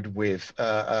inspired with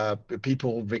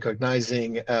people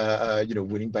recognizing,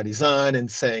 winning by design and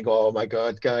saying, "Oh my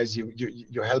God, guys,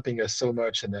 you're helping us so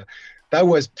much." And that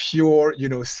was pure,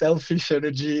 selfish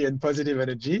energy and positive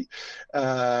energy.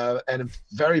 And I'm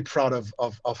very proud of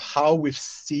how we've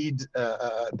seen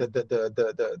the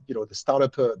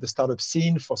startup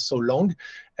scene for so long,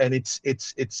 and it's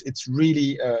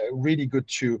really really good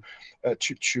to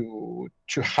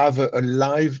have a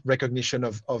live recognition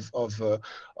of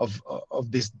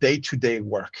this day-to-day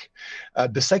work.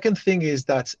 The second thing is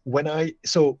that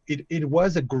it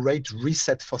was a great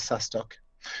reset for SaaS stock.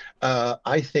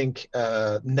 I think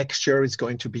next year is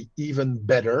going to be even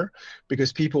better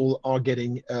because people are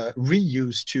getting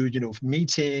reused to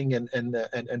meeting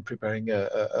and preparing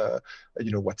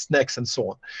what's next and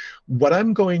so on. What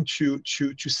I'm going to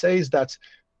say is that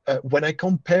when I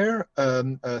compare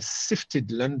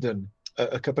Sifted London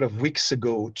a couple of weeks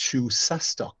ago to SaaS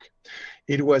stock,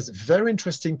 it was very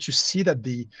interesting to see that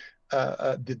the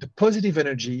positive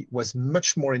energy was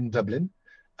much more in Dublin.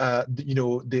 The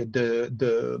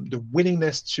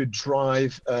willingness to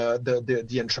drive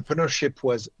the entrepreneurship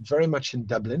was very much in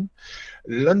Dublin.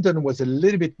 London was a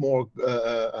little bit more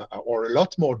or a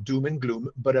lot more doom and gloom,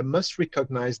 but I must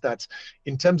recognize that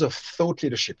in terms of thought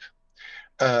leadership,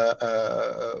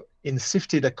 in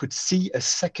Sifted, I could see a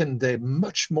second day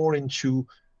much more into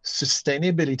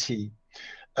sustainability,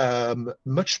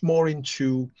 much more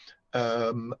into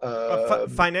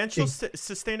Financial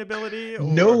sustainability or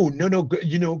no,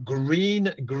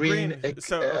 green. green?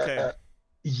 So okay,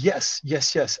 Yes.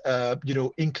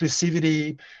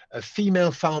 Inclusivity,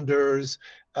 female founders,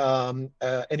 and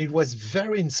it was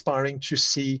very inspiring to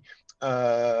see,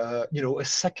 a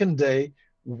second day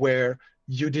where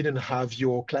you didn't have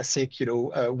your classic,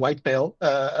 white male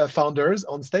founders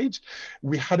on stage.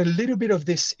 We had a little bit of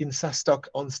this in SaaS stock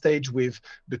on stage with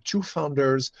the two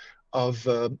founders of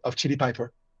Chili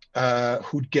Piper,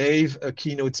 who gave a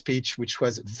keynote speech which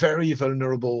was very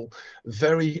vulnerable,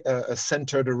 very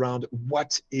centered around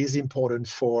what is important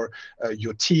for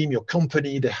your team, your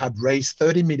company. They had raised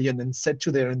 30 million and said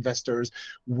to their investors,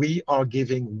 "We are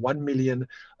giving 1 million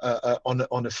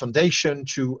on a foundation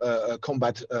to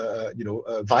combat,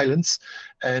 violence,"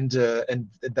 and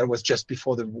that was just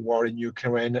before the war in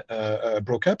Ukraine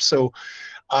broke up. So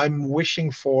I'm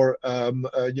wishing for the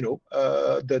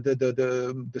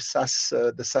SaaS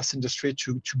industry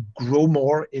to grow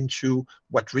more into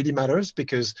what really matters,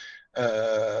 because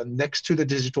next to the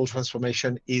digital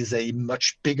transformation is a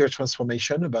much bigger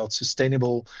transformation about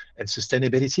sustainable and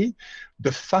sustainability.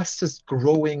 The fastest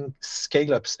growing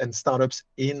scale-ups and startups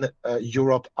in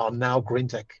Europe are now green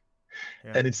tech,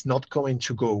 yeah. and it's not going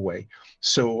to go away.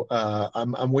 So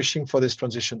I'm wishing for this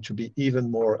transition to be even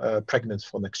more pregnant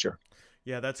for next year.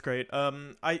 Yeah, that's great.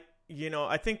 I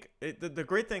think the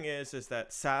great thing is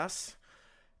that SaaS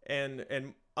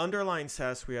and underlying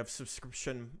SaaS, we have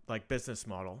subscription like business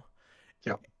model,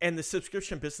 Yeah, and the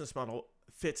subscription business model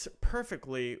fits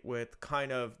perfectly with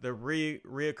kind of the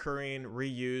reoccurring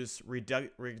reuse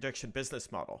reduction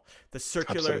business model,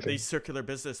 absolutely. these circular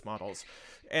business models.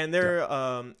 And they're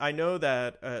I know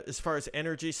that as far as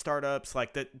energy startups,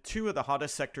 like the two of the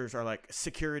hottest sectors are like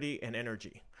security and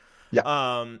energy.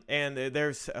 Yeah. And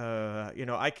there's,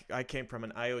 I came from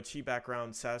an IoT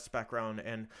background, SaaS background,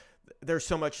 and there's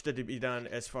so much to be done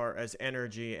as far as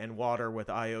energy and water with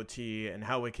IoT and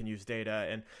how we can use data.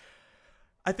 And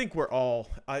I think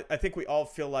I think we all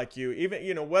feel like you,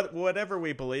 even, whatever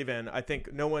we believe in, I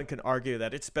think no one can argue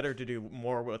that it's better to do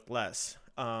more with less.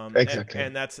 Exactly.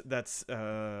 And that's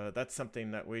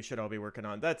something that we should all be working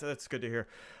on. That's good to hear.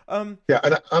 Yeah,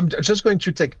 and I'm just going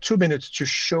to take 2 minutes to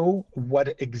show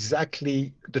what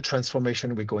exactly the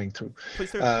transformation we're going through.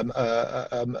 Please do. I've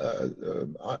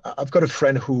got a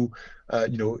friend who,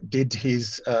 did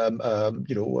his,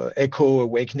 eco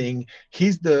awakening.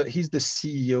 He's the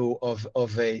CEO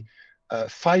of a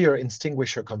fire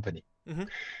extinguisher company. Mm-hmm.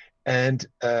 And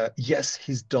yes,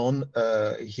 he's done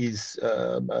his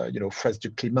Phrases du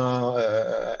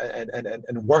Climat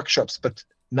and workshops, but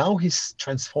now he's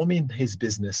transforming his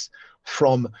business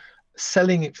from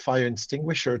selling fire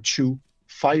extinguisher to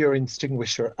fire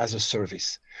extinguisher as a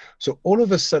service. So all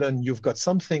of a sudden, you've got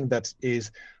something that is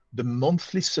the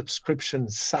monthly subscription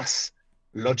SaaS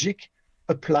logic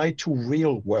applied to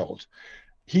real world.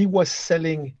 He was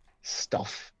selling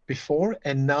stuff before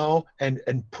and now and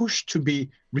pushed to be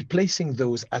replacing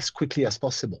those as quickly as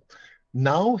possible.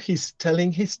 Now he's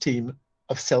telling his team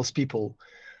of salespeople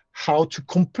how to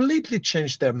completely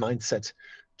change their mindset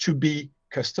to be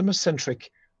customer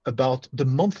centric about the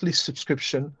monthly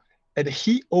subscription. And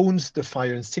he owns the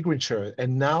fire extinguisher,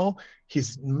 and now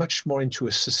he's much more into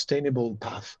a sustainable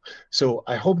path. So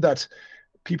I hope that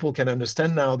people can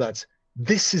understand now that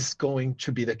this is going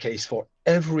to be the case for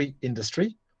every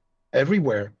industry,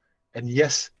 everywhere. And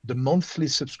yes, the monthly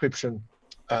subscription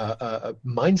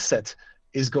mindset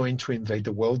is going to invade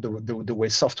the world the way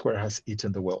software has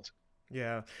eaten the world.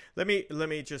 Yeah, let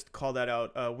me just call that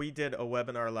out. We did a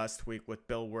webinar last week with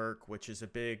Bill Work, which is a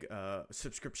big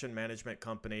subscription management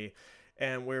company,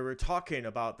 and we were talking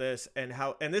about this and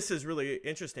how. And this is really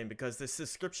interesting because the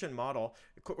subscription model,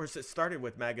 of course, it started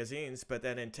with magazines, but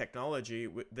then in technology,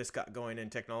 this got going in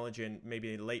technology in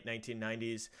maybe late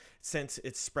 1990s. Since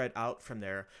it's spread out from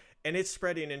there, and it's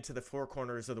spreading into the four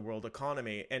corners of the world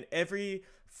economy, and every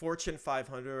Fortune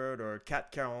 500 or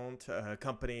CAC 40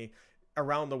 company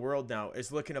around the world now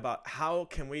is looking about how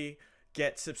can we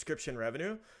get subscription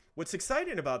revenue. What's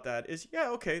exciting about that is,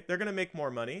 yeah, okay, they're going to make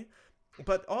more money.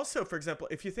 But also, for example,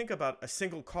 if you think about a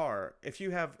single car, if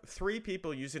you have 3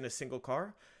 people using a single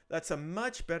car, that's a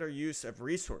much better use of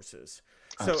resources.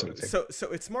 Absolutely. So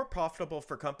it's more profitable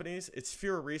for companies. It's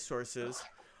fewer resources.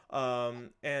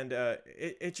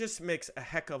 It just makes a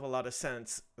heck of a lot of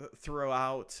sense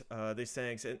throughout these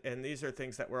things. And these are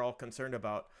things that we're all concerned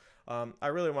about. I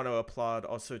really want to applaud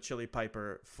also Chili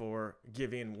Piper for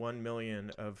giving 1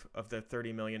 million of the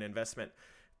 30 million investment.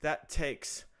 That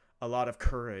takes a lot of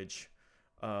courage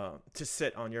to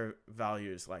sit on your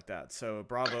values like that. So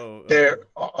bravo.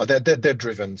 They're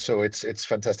driven, so it's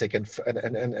fantastic.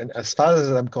 And as far as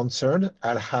I'm concerned,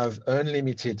 I'll have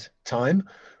unlimited time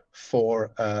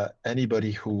for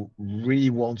anybody who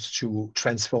really wants to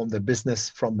transform the business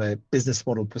from a business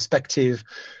model perspective.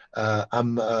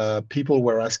 People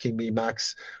were asking me,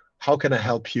 Max, how can I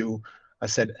help you? I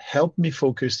said, help me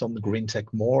focus on the green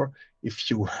tech more.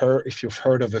 If you've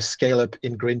heard of a scale up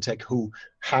in green tech who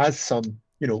has some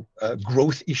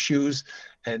growth issues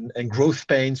and growth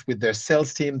pains with their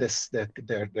sales team,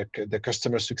 their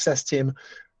customer success team,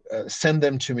 send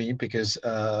them to me, because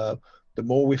the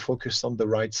more we focus on the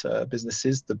right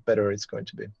businesses, the better it's going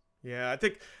to be. Yeah,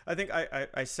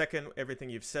 I second everything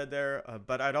you've said there,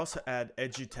 but I'd also add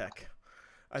edutech.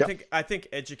 I think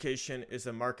education is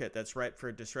a market that's ripe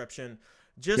for disruption,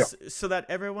 just so that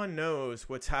everyone knows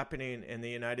what's happening in the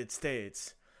United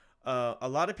States. A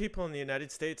lot of people in the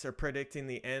United States are predicting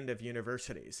the end of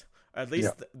universities, at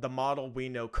least the model we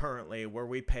know currently, where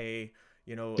we pay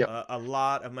a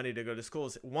lot of money to go to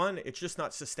schools. One, it's just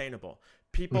not sustainable.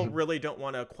 People really don't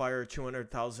want to acquire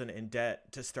 200,000 in debt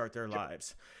to start their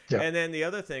lives. And then the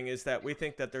other thing is that we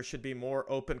think that there should be more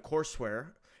open courseware,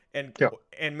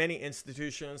 and many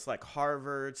institutions like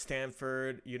Harvard,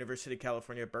 Stanford, University of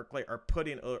California, Berkeley are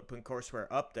putting open courseware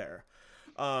up there.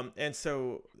 And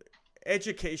so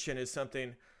education is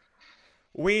something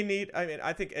we need. I mean,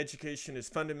 I think education is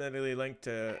fundamentally linked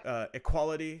to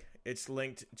equality. It's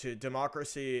linked to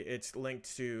democracy. It's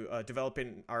linked to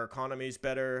developing our economies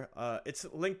better. It's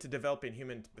linked to developing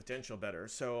human potential better.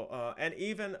 So, and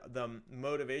even the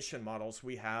motivation models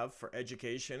we have for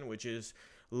education, which is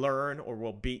learn or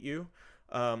we'll beat you,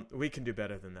 we can do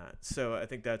better than that. So I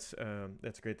think that's a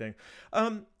great thing.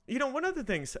 One of the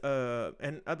things,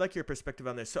 and I'd like your perspective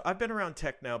on this. So I've been around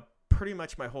tech now pretty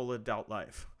much my whole adult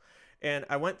life. And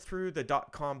I went through the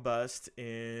dot-com bust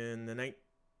in the night.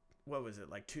 What was it,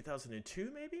 like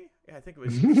 2002 maybe? Yeah, I think it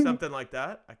was something like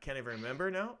that. I can't even remember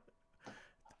now.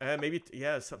 Maybe,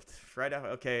 yeah, right out.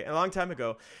 Okay, a long time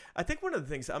ago. I think one of the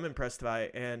things I'm impressed by,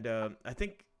 and I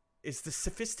think, is the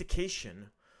sophistication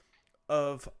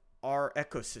of our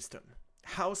ecosystem.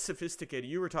 How sophisticated.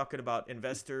 You were talking about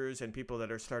investors and people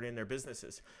that are starting their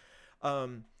businesses.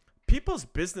 People's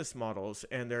business models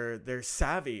and their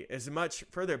savvy is much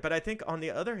further. But I think, on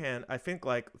the other hand, I think,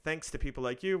 like, thanks to people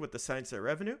like you with the science of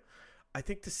revenue, I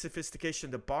think the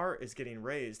sophistication, the bar is getting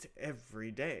raised every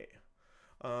day.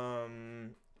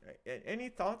 Any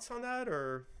thoughts on that,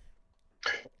 or?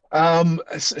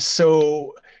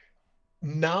 So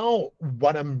now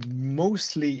what I'm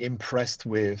mostly impressed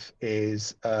with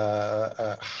is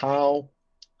how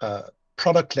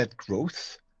product-led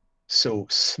growth. So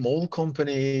small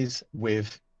companies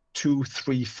with two,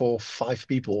 three, four, five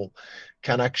people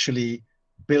can actually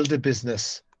build a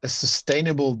business, a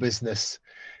sustainable business,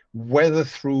 whether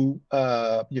through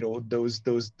those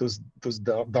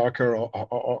darker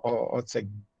or let's say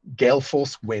gale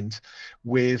force wind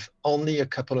with only a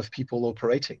couple of people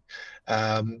operating.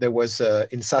 There was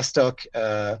in SaaStock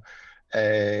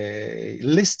a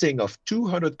listing of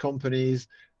 200 companies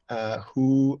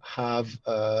who have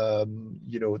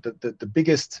the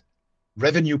biggest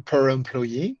revenue per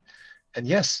employee. And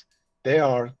yes, they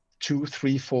are 2,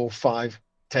 3, 4, 5,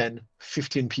 10,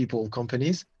 15 people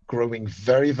companies growing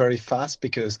very, very fast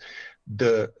because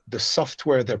the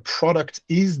software, their product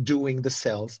is doing the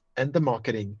sales and the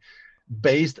marketing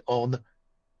based on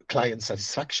client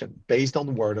satisfaction, based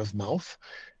on word of mouth.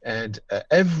 And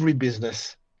every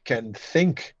business can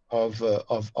think of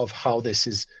how this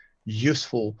is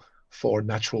useful for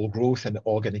natural growth and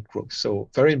organic growth. So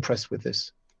very impressed with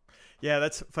this. Yeah,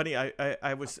 that's funny.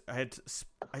 I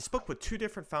spoke with two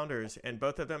different founders, and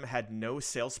both of them had no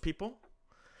salespeople,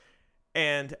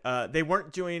 and they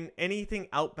weren't doing anything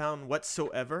outbound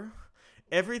whatsoever.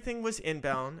 Everything was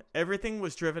inbound. Everything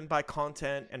was driven by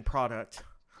content and product.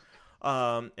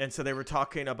 And so they were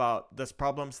talking about the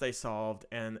problems they solved,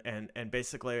 and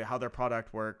basically how their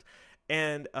product worked,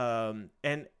 and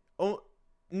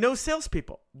no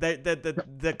salespeople.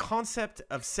 The concept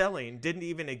of selling didn't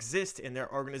even exist in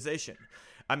their organization.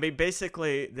 I mean,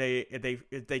 basically,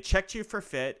 they checked you for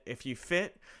fit. If you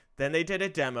fit, then they did a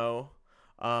demo,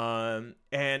 and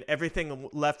everything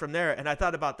left from there. And I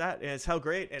thought about that, and it's how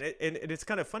great. And it's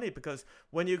kind of funny because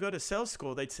when you go to sales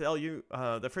school, they tell you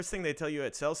the first thing they tell you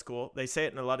at sales school. They say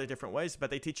it in a lot of different ways,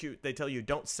 but they tell you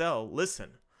don't sell, listen.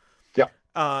 Yeah.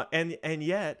 And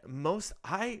yet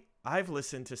I've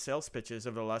listened to sales pitches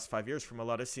over the last 5 years from a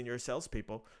lot of senior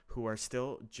salespeople who are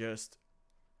still just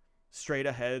straight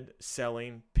ahead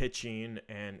selling, pitching,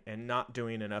 and not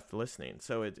doing enough listening.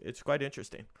 So it's quite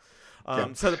interesting.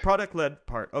 So the product led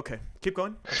part. Okay, keep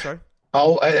going. I'm sorry.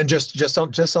 Oh, and just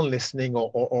on listening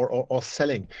or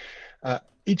selling.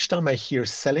 Each time I hear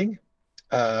selling,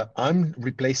 I'm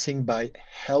replacing by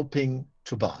helping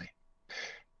to buy.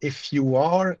 If you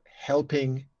are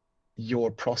helping your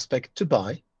prospect to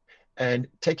buy, and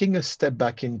taking a step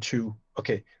back into,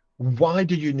 okay, why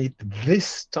do you need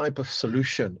this type of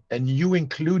solution? And you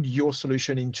include your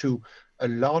solution into a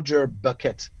larger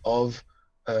bucket of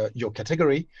your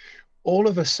category, all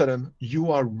of a sudden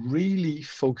you are really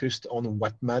focused on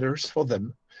what matters for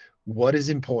them, what is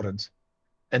important.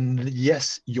 And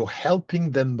yes, you're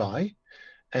helping them buy,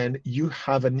 and you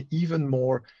have an even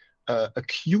more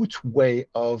acute way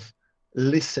of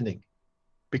listening,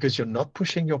 because you're not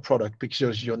pushing your product,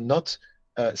 because you're not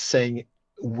saying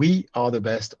we are the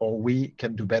best or we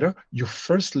can do better. You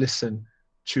first listen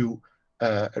to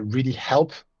really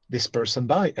help this person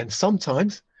buy. And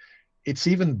sometimes it's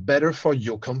even better for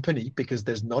your company because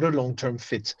there's not a long-term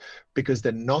fit, because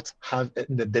they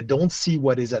don't see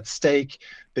what is at stake.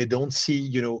 They don't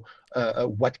see,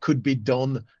 what could be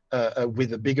done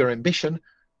with a bigger ambition,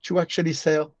 to actually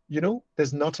say,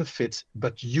 there's not a fit,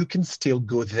 but you can still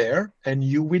go there and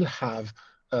you will have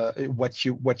what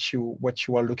you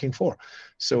are looking for.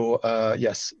 So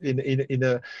yes,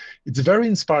 it's very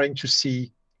inspiring to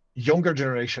see younger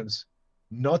generations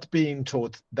not being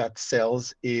taught that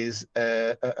sales is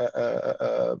a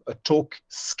talk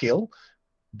skill,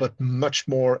 but much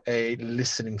more a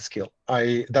listening skill.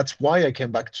 That's why I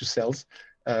came back to sales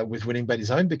with Winning by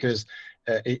Design, because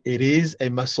it is a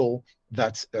muscle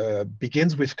that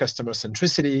begins with customer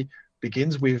centricity,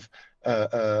 begins with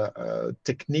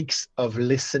techniques of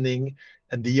listening.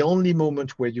 And the only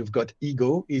moment where you've got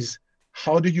ego is,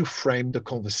 how do you frame the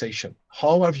conversation?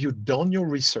 How have you done your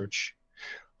research?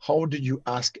 How do you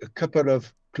ask a couple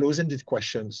of close-ended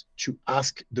questions to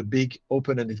ask the big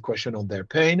open-ended question on their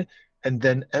pain, and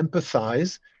then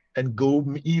empathize and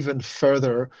go even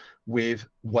further with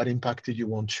what impact do you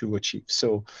want to achieve.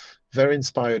 So very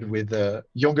inspired with the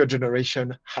younger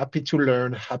generation, happy to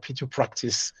learn, happy to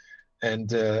practice,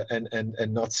 and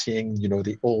not seeing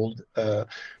the old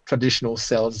traditional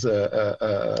sales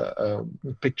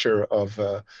picture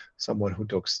of someone who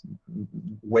talks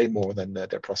way more than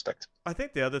their prospect. I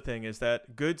think the other thing is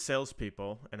that good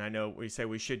salespeople, and I know we say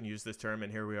we shouldn't use this term,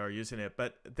 and here we are using it,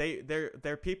 but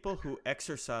they're people who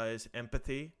exercise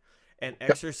empathy and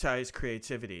exercise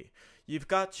creativity. You've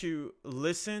got to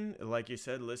listen, like you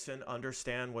said,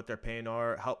 understand what their pain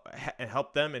are,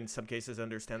 help them in some cases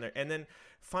understand and then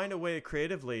find a way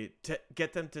creatively to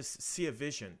get them to see a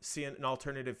vision, see an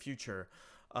alternative future.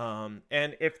 And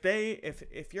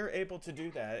if you're able to do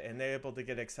that and they're able to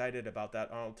get excited about that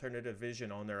alternative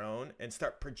vision on their own and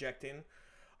start projecting,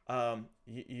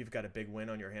 you've got a big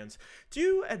win on your hands. Do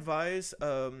you advise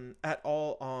at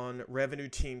all on revenue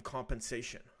team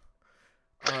compensation?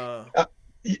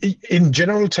 In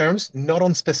general terms, not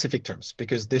on specific terms,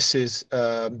 because this is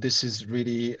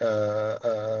really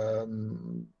a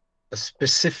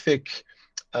specific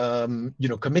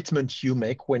commitment you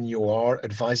make when you are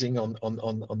advising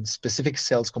on specific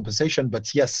sales compensation.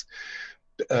 But yes,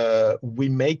 we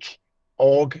make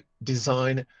org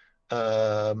design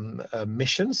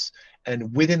missions,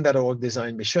 and within that org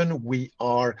design mission, we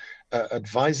are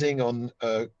advising on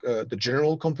the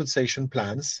general compensation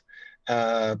plans.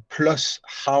 Plus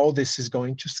how this is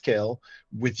going to scale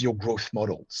with your growth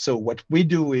model. So what we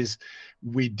do is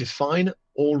we define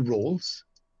all roles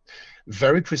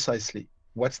very precisely.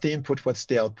 What's the input? What's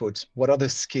the output? What are the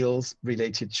skills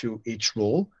related to each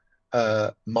role?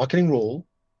 Marketing role,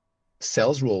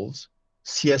 sales roles,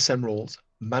 CSM roles,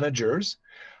 managers.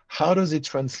 How does it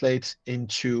translate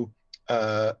into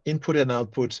input and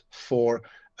output for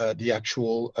the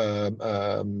actual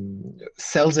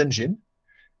sales engine?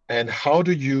 And how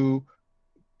do you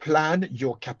plan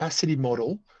your capacity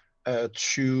model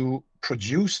to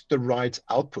produce the right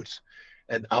output?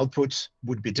 And output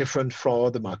would be different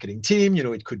for the marketing team.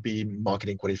 It could be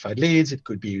marketing qualified leads. It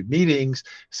could be meetings.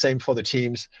 Same for the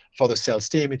teams. For the sales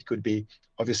team, it could be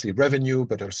obviously revenue,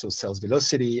 but also sales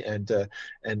velocity and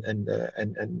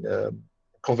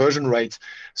conversion rate.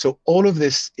 So all of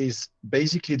this is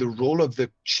basically the role of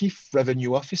the chief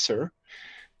revenue officer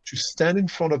to stand in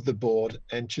front of the board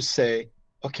and to say,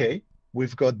 okay,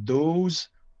 we've got those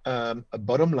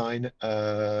bottom line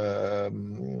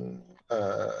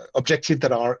objectives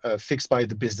that are fixed by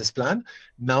the business plan.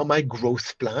 Now my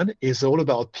growth plan is all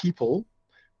about people,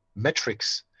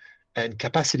 metrics, and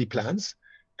capacity plans,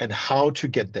 and how to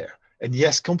get there. And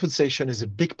yes, compensation is a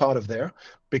big part of there,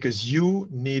 because you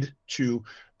need to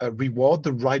reward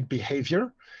the right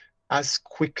behavior as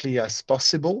quickly as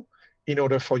possible in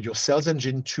order for your sales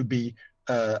engine to be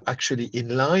actually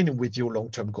in line with your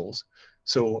long-term goals.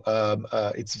 So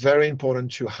it's very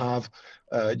important to have,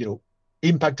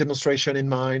 impact demonstration in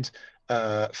mind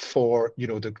for,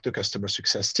 the customer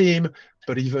success team,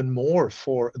 but even more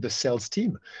for the sales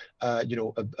team. A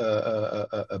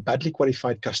badly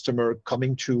qualified customer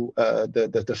coming to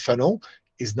the funnel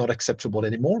is not acceptable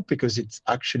anymore, because it's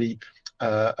actually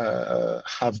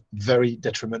have very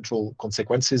detrimental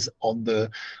consequences on the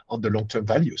long-term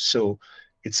value. So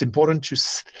it's important to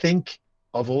think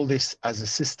of all this as a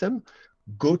system.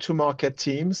 Go-to-market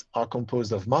teams are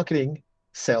composed of marketing,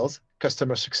 sales,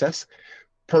 customer success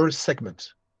per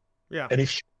segment. Yeah. And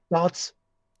if you start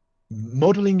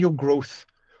modeling your growth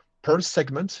per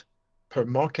segment, per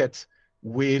market,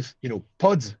 with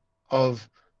pods of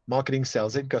marketing,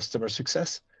 sales, and customer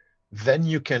success, then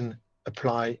you can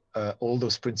apply all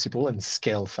those principles and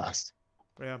scale fast.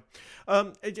 Yeah.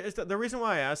 The reason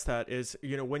why I asked that is,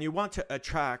 when you want to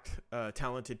attract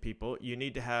talented people, you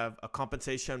need to have a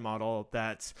compensation model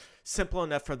that's simple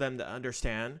enough for them to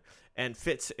understand and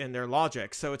fits in their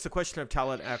logic. So it's a question of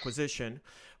talent acquisition.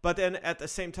 But then at the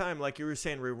same time, like you were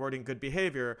saying, rewarding good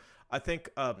behavior, I think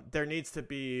you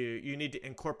need to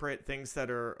incorporate things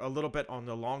that are a little bit on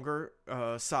the longer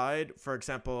side. For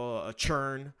example, a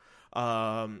churn,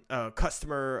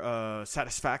 customer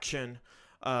satisfaction,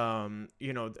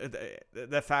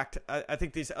 the fact, I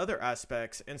think these other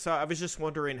aspects. And so I was just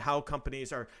wondering how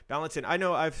companies are balancing. I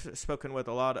know I've spoken with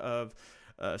a lot of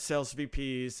sales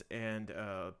VPs and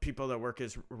people that work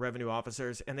as revenue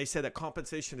officers, and they say that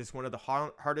compensation is one of the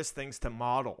hardest things to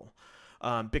model.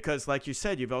 Because like you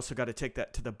said, you've also got to take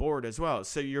that to the board as well.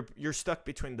 So you're stuck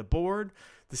between the board,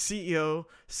 the CEO,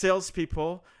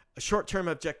 salespeople, short-term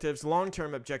objectives,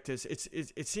 long-term objectives.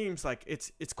 It seems like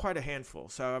it's quite a handful.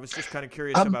 So I was just kind of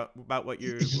curious Um, about what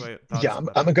your yeah, thoughts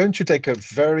about I'm that. going to take a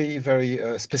very,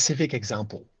 very specific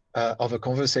example of a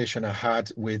conversation I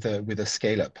had with a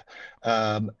scale up,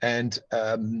 and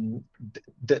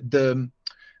the, the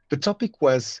the topic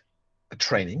was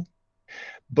training,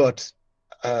 but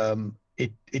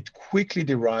it quickly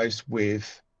derives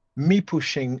with me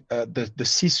pushing the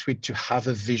C-suite to have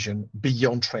a vision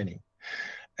beyond training.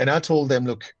 And I told them,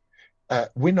 look,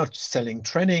 we're not selling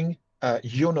training.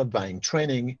 You're not buying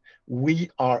training.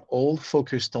 We are all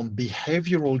focused on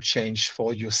behavioral change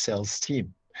for your sales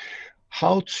team.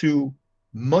 How to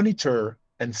monitor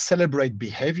and celebrate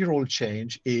behavioral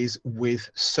change is with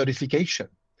certification.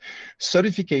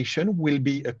 Certification will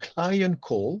be a client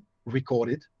call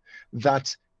recorded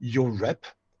that your rep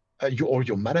or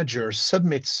your manager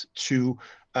submits to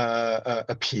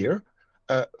a peer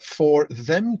for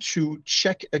them to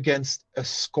check against a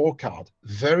scorecard.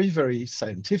 Very, very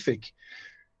scientific.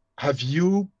 Have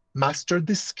you mastered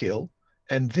this skill?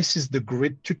 And this is the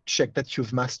grid to check that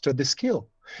you've mastered the skill.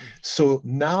 Mm. So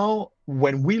now,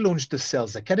 when we launch the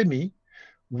Sales Academy,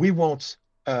 we want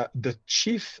the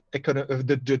chief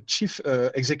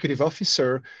executive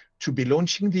officer to be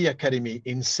launching the academy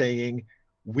in saying,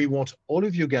 we want all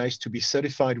of you guys to be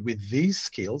certified with these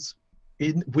skills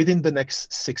within the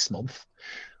next 6 months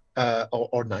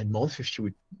or 9 months if you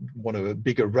would want a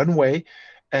bigger runway.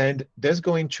 And there's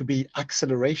going to be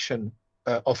acceleration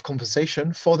of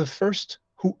compensation for the first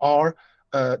who are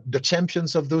the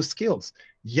champions of those skills.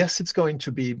 Yes, it's going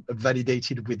to be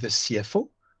validated with the CFO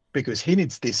because he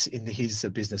needs this in his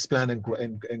business plan and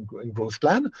growth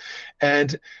plan.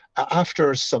 And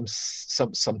after some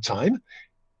time,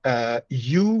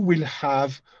 you will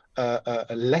have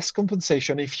less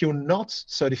compensation if you're not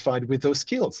certified with those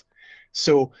skills.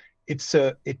 So it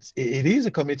is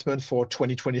a commitment for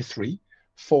 2023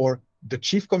 for the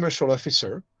chief commercial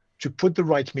officer to put the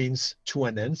right means to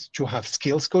an end, to have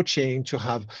skills coaching, to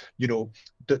have,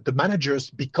 the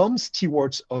managers become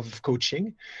stewards of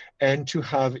coaching, and to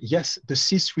have, yes, the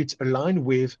C-suite aligned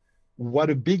with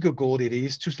what a bigger goal it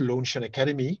is to launch an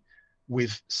academy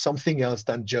with something else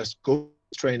than just go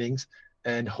trainings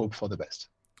and hope for the best.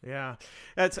 Yeah,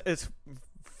 it's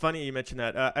funny you mentioned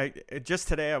that. I just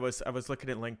today I was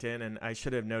looking at LinkedIn and I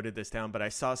should have noted this down, but I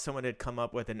saw someone had come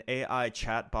up with an AI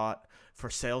chatbot for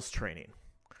sales training.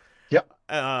 Yeah.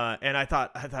 And I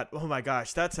thought, oh my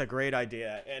gosh, that's a great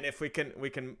idea. And if we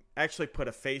can actually put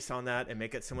a face on that and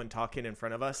make it someone talking in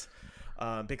front of us,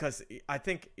 because I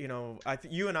think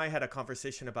you and I had a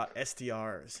conversation about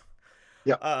SDRs.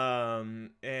 Yeah.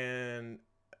 And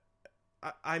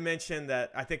I mentioned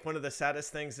that I think one of the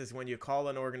saddest things is when you call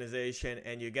an organization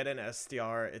and you get an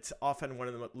SDR, it's often one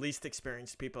of the least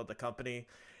experienced people at the company,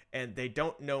 and they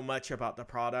don't know much about the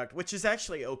product, which is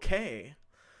actually okay.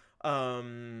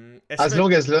 As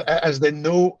long as they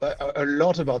know a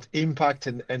lot about impact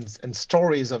and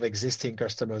stories of existing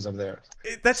customers of theirs.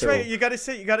 That's right. So You got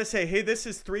to say, hey, this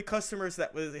is 3 customers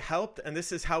that was helped, and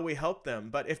this is how we helped them.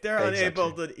 But if they're unable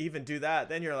exactly. to even do that,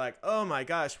 then you're like, oh my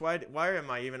gosh, why am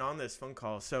I even on this phone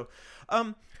call? So,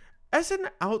 as an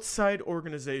outside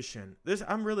organization,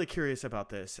 I'm really curious about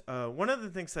this. One of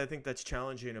the things I think that's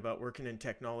challenging about working in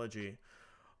technology,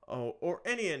 or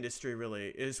any industry really,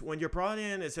 is when you're brought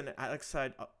in as an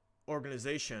outside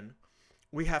organization,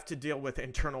 we have to deal with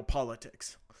internal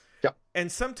politics. Yeah. And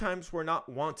sometimes we're not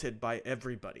wanted by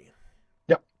everybody.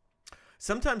 Yeah.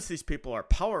 Sometimes these people are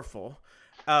powerful.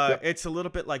 Yeah. It's a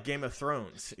little bit like Game of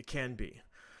Thrones. It can be.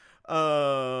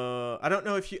 I don't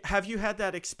know if you had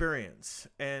that experience,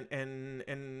 and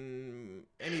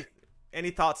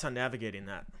any thoughts on navigating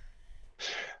that?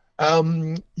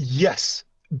 Yes.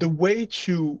 The way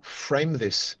to frame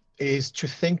this is to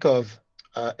think of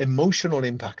emotional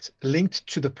impact linked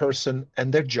to the person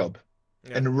and their job,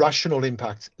 Yeah. and rational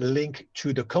impact linked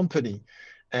to the company,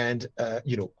 and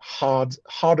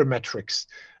harder metrics,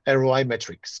 ROI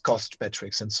metrics, cost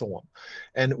metrics, and so on.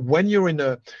 And when you're in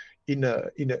a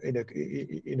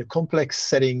complex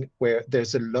setting where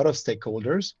there's a lot of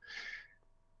stakeholders,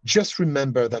 just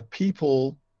remember that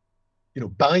people,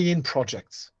 buy in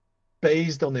projects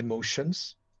based on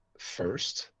emotions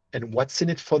first and what's in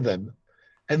it for them,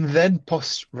 and then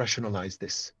post rationalize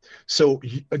this. So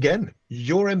again,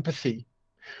 your empathy,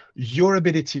 your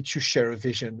ability to share a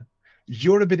vision,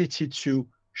 your ability to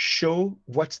show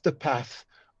what's the path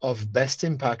of best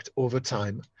impact over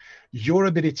time, your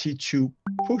ability to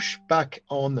push back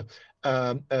on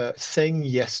saying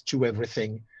yes to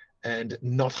everything and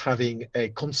not having a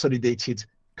consolidated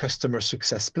customer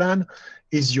success plan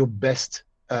is your best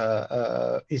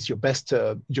is your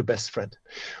best friend.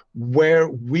 Where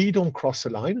we don't cross a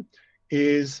line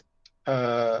is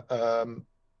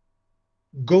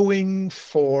going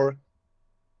for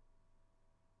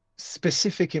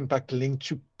specific impact linked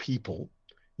to people.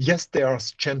 Yes, there are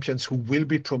champions who will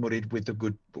be promoted with the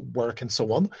good work and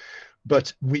so on,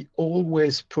 but we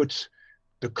always put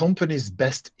the company's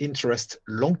best interest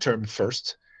long term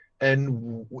first.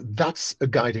 And that's a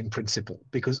guiding principle,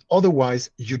 because otherwise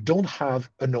you don't have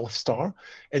a North Star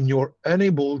and you're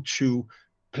unable to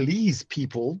please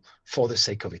people for the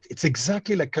sake of it. It's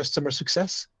exactly like customer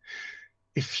success.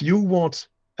 If you want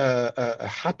a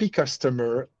happy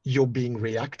customer, you're being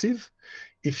reactive.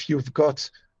 If you've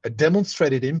got a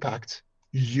demonstrated impact,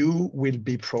 you will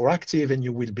be proactive and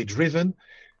you will be driven,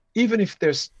 even if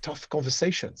there's tough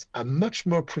conversations. I much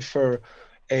more prefer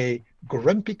a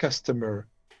grumpy customer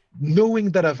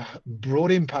knowing that I've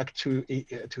brought impact to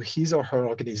his or her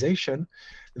organization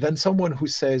than someone who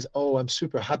says, "Oh, I'm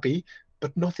super happy,"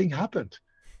 but nothing happened.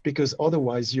 Because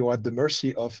otherwise you're at the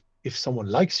mercy of if someone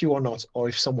likes you or not, or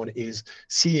if someone is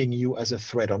seeing you as a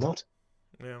threat or not.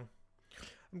 Yeah.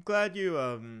 I'm glad you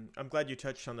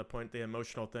touched on the point, the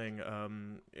emotional thing.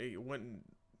 When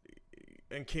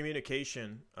in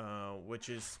communication, which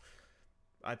is,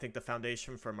 I think, the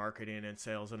foundation for marketing and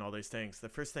sales and all these things, the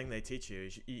first thing they teach you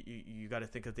is you got to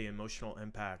think of the emotional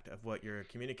impact of what you're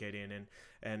communicating,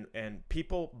 and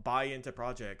people buy into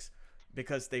projects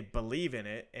because they believe in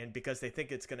it and because they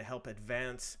think it's going to help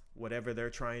advance whatever they're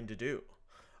trying to do.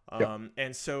 Yeah.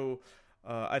 And so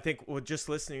I think just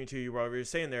listening to you, what you were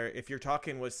saying there, if you're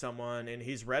talking with someone and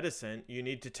he's reticent, you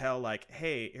need to tell, like,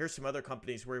 hey, here's some other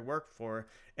companies we work for,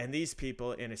 and these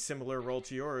people in a similar role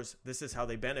to yours, this is how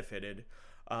they benefited.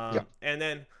 Yeah. And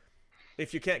then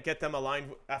if you can't get them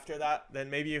aligned after that, then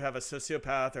maybe you have a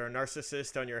sociopath or a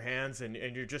narcissist on your hands, and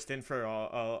you're just in for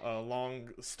a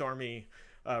long, stormy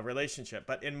relationship.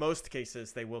 But in most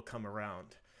cases, they will come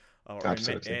around.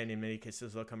 Absolutely. And in many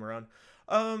cases, they'll come around.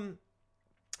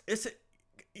 Is it,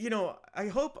 I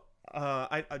hope,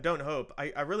 I don't hope,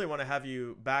 I really want to have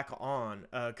you back on,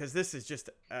 because this is just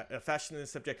a fascinating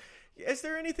subject. Is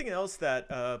there anything else that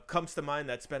comes to mind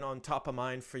that's been on top of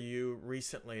mind for you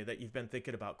recently that you've been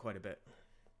thinking about quite a bit?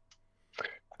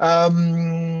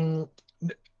 Um,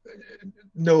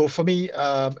 no, for me,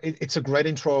 it's a great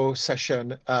intro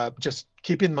session. Just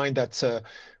keep in mind that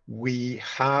we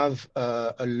have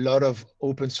a lot of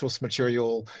open source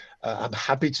material. I'm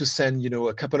happy to send,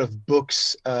 a couple of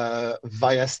books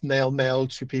via snail mail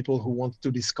to people who want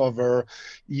to discover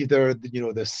either,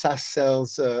 the SaaS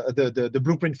sales, the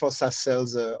Blueprint for SaaS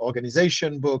Sales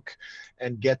organization book,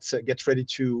 and get ready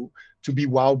to be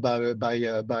wowed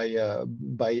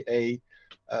by a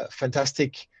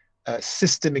fantastic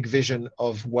systemic vision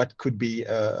of what could be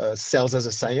sales as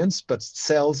a science, but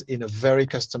sales in a very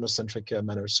customer-centric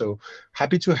manner. So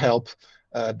happy to help.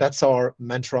 That's our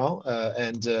mantra,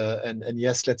 and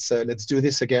yes, let's do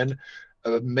this again.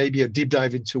 Maybe a deep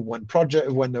dive into one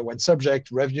project, one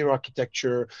subject, revenue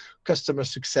architecture, customer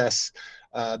success,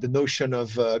 the notion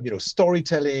of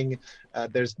storytelling.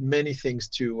 There's many things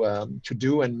to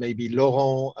do, and maybe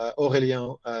Laurent,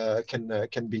 Aurélien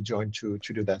can be joined to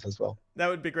do that as well. That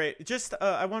would be great. Just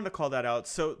I wanted to call that out.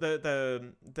 So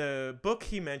the book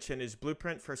he mentioned is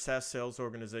Blueprint for SaaS Sales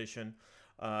Organization.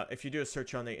 If you do a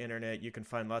search on the internet, you can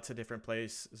find lots of different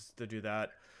places to do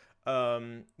that.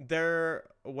 Their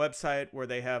website, where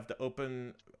they have the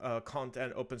open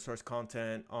content, open source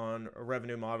content on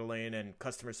revenue modeling and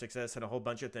customer success and a whole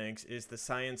bunch of things, is The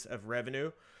Science of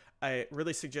Revenue. I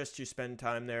really suggest you spend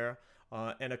time there.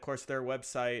 And of course, their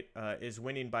website is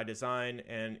Winning by Design.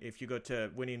 And if you go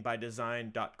to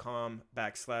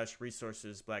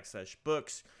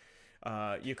winningbydesign.com/resources/books,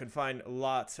 you can find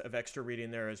lots of extra reading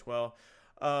there as well.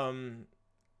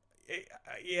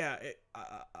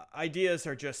 Ideas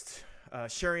are just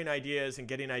sharing ideas and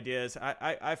getting ideas.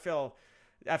 I feel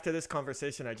after this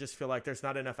conversation, I just feel like there's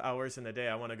not enough hours in the day.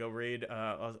 I want to go read.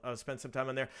 I'll spend some time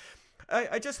on there.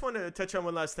 I just want to touch on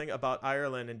one last thing about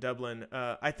Ireland and Dublin.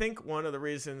 I think one of the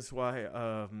reasons why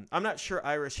I'm not sure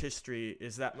Irish history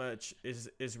is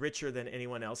richer than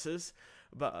anyone else's,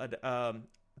 but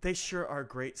they sure are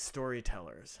great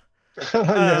storytellers.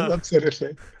 Yeah,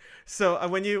 absolutely. So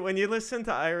when you listen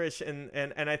to Irish,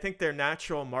 and I think they're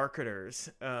natural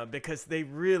marketers, because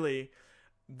they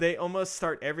almost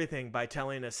start everything by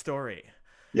telling a story.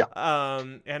 Yeah.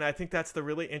 And I think that's the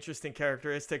really interesting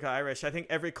characteristic of Irish. I think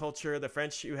every culture, the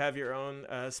French, you have your own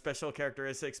special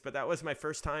characteristics, but that was my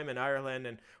first time in Ireland,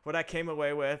 and what I came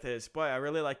away with is, boy, I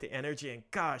really like the energy, and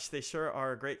gosh, they sure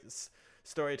are great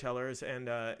storytellers, and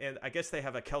I guess they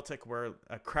have a Celtic word,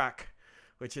 a crack,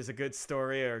 which is a good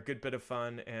story or a good bit of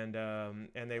fun, and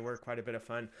they were quite a bit of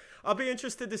fun. I'll be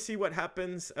interested to see what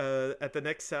happens at the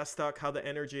next SaaS Talk, how the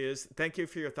energy is. Thank you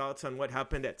for your thoughts on what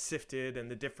happened at Sifted and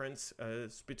the difference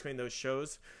between those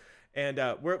shows. And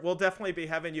we'll definitely be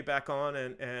having you back on,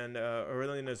 and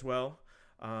Aurélien as well.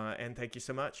 And thank you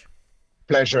so much.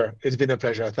 Pleasure. It's been a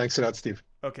pleasure. Thanks a lot, Steve.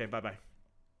 Okay, bye-bye.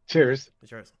 Cheers.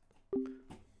 Cheers.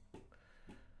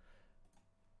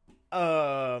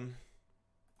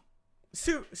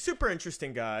 Super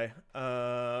interesting guy.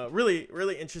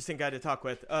 Really interesting guy to talk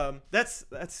with. That's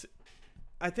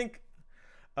I think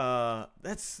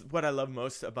that's what I love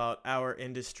most about our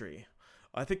industry.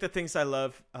 I think the things I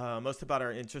love most about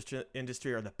our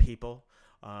industry are the people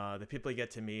you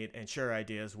get to meet and share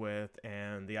ideas with,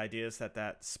 and the ideas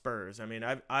that spurs. I mean,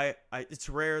 I it's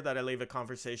rare that I leave a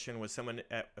conversation with someone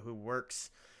who works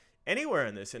anywhere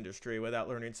in this industry without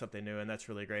learning something new, and that's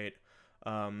really great.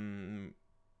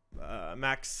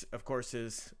 Max, of course,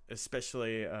 is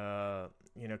especially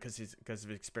because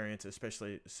of experience,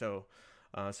 especially so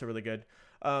really good.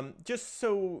 Just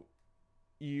so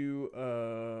you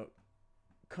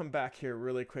come back here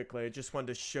really quickly, I just wanted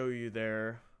to show you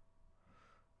there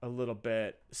a little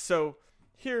bit. So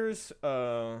here's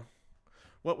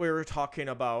what we were talking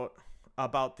about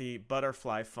the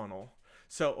butterfly funnel.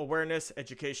 So awareness,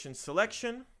 education,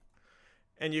 selection,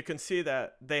 and you can see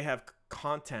that they have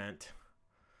content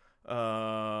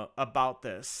about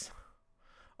this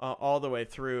all the way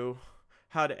through,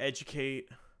 how to educate.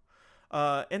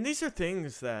 And these are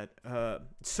things that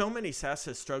so many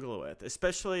SaaSes struggle with,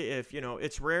 especially if,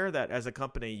 it's rare that as a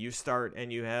company you start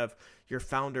and you have your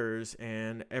founders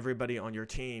and everybody on your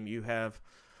team, you have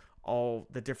all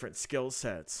the different skill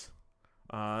sets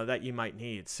that you might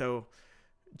need. So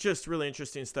just really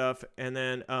interesting stuff. And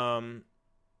then,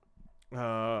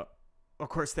 of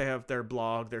course, they have their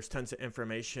blog. There's tons of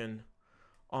information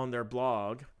on their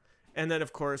blog. And then,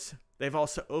 of course, they've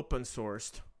also open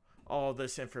sourced all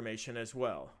this information as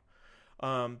well.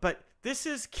 But this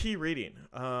is key reading.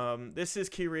 This is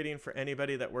key reading for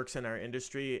anybody that works in our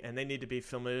industry, and they need to be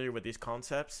familiar with these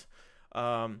concepts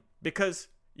because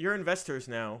you're investors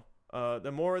now.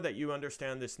 The more that you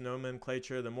understand this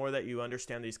nomenclature, the more that you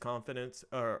understand these confidence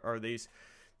or these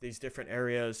different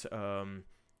areas,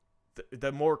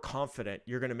 the more confident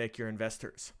you're going to make your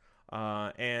investors.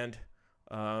 I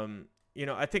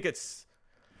think it's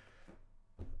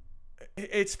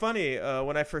funny.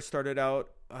 When I first started out,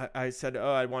 I said,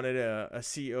 I wanted a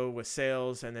CEO with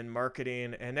sales and then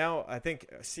marketing. And now I think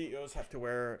CEOs have to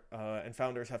wear and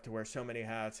founders have to wear so many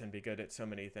hats and be good at so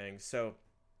many things. So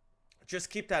just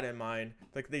keep that in mind,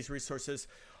 like these resources.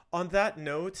 On that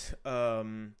note,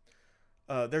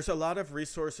 there's a lot of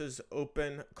resources,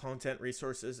 open content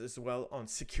resources as well on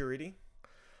security.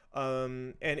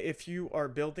 And if you are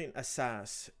building a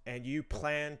SaaS and you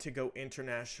plan to go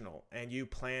international and you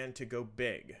plan to go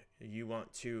big, you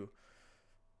want to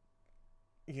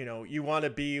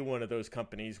be one of those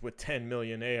companies with 10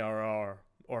 million ARR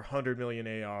or 100 million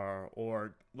ARR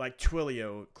or like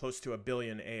Twilio, close to $1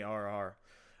 billion ARR.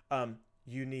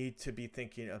 You need to be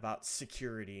thinking about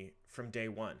security from day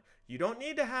one. You don't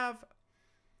need to have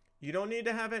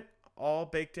it all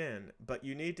baked in, but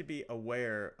you need to be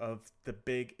aware of the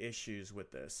big issues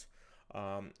with this.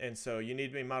 And so you need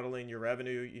to be modeling your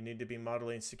revenue. You need to be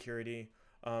modeling security.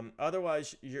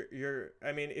 Otherwise,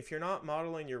 if you're not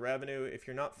modeling your revenue, if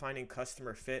you're not finding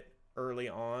customer fit early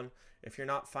on, if you're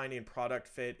not finding product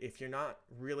fit, if you're not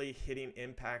really hitting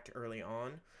impact early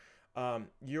on,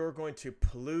 you're going to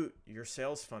pollute your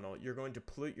sales funnel. You're going to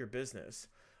pollute your business.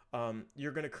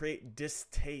 You're going to create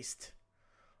distaste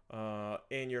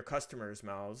in your customers'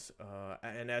 mouths,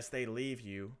 and as they leave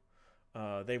you,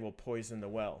 they will poison the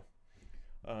well.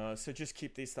 So just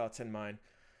keep these thoughts in mind.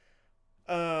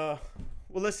 Well,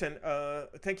 listen,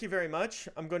 thank you very much.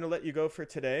 I'm going to let you go for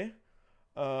today.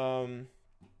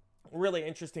 Really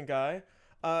interesting guy.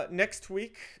 Next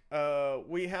week,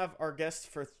 we have our guest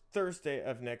for Thursday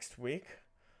of next week.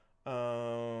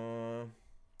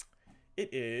 It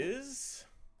is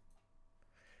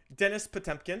Dennis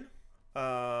Potemkin.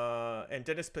 And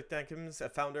Dennis Potemkin's a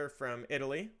founder from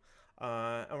Italy.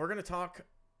 And we're going to talk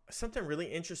something really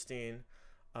interesting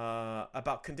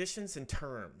about conditions and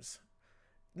terms.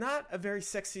 Not a very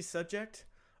sexy subject,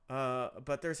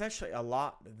 but there's actually a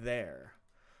lot there.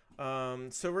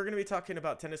 So we're going to be talking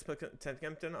about Dennis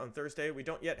Potemkin on Thursday. We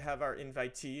don't yet have our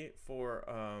invitee for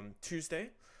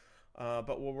Tuesday,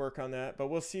 but we'll work on that. But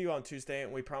we'll see you on Tuesday,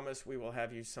 and we promise we will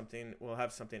have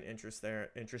something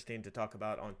interesting to talk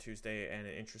about on Tuesday, and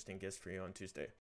an interesting guest for you on Tuesday.